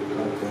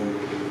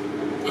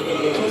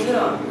 Close it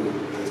up.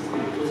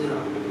 Close it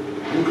up.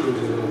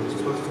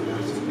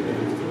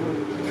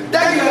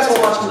 Thank you guys for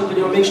watching the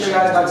video. Make sure you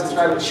guys like,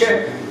 subscribe, and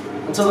share.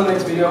 Until the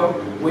next video,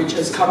 which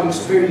is coming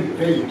very,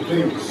 very,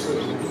 very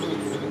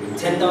soon.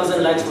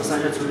 10,000 likes for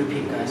Sasha to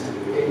repeat, guys.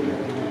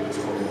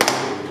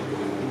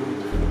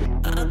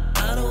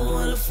 I don't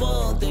wanna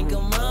fall, think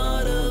I'm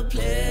out of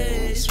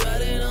place.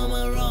 Riding on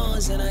my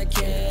wrongs and I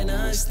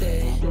cannot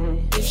stay.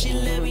 If she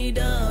let me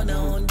down,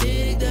 I won't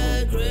dig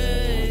that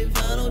grave.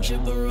 I don't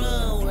trip around.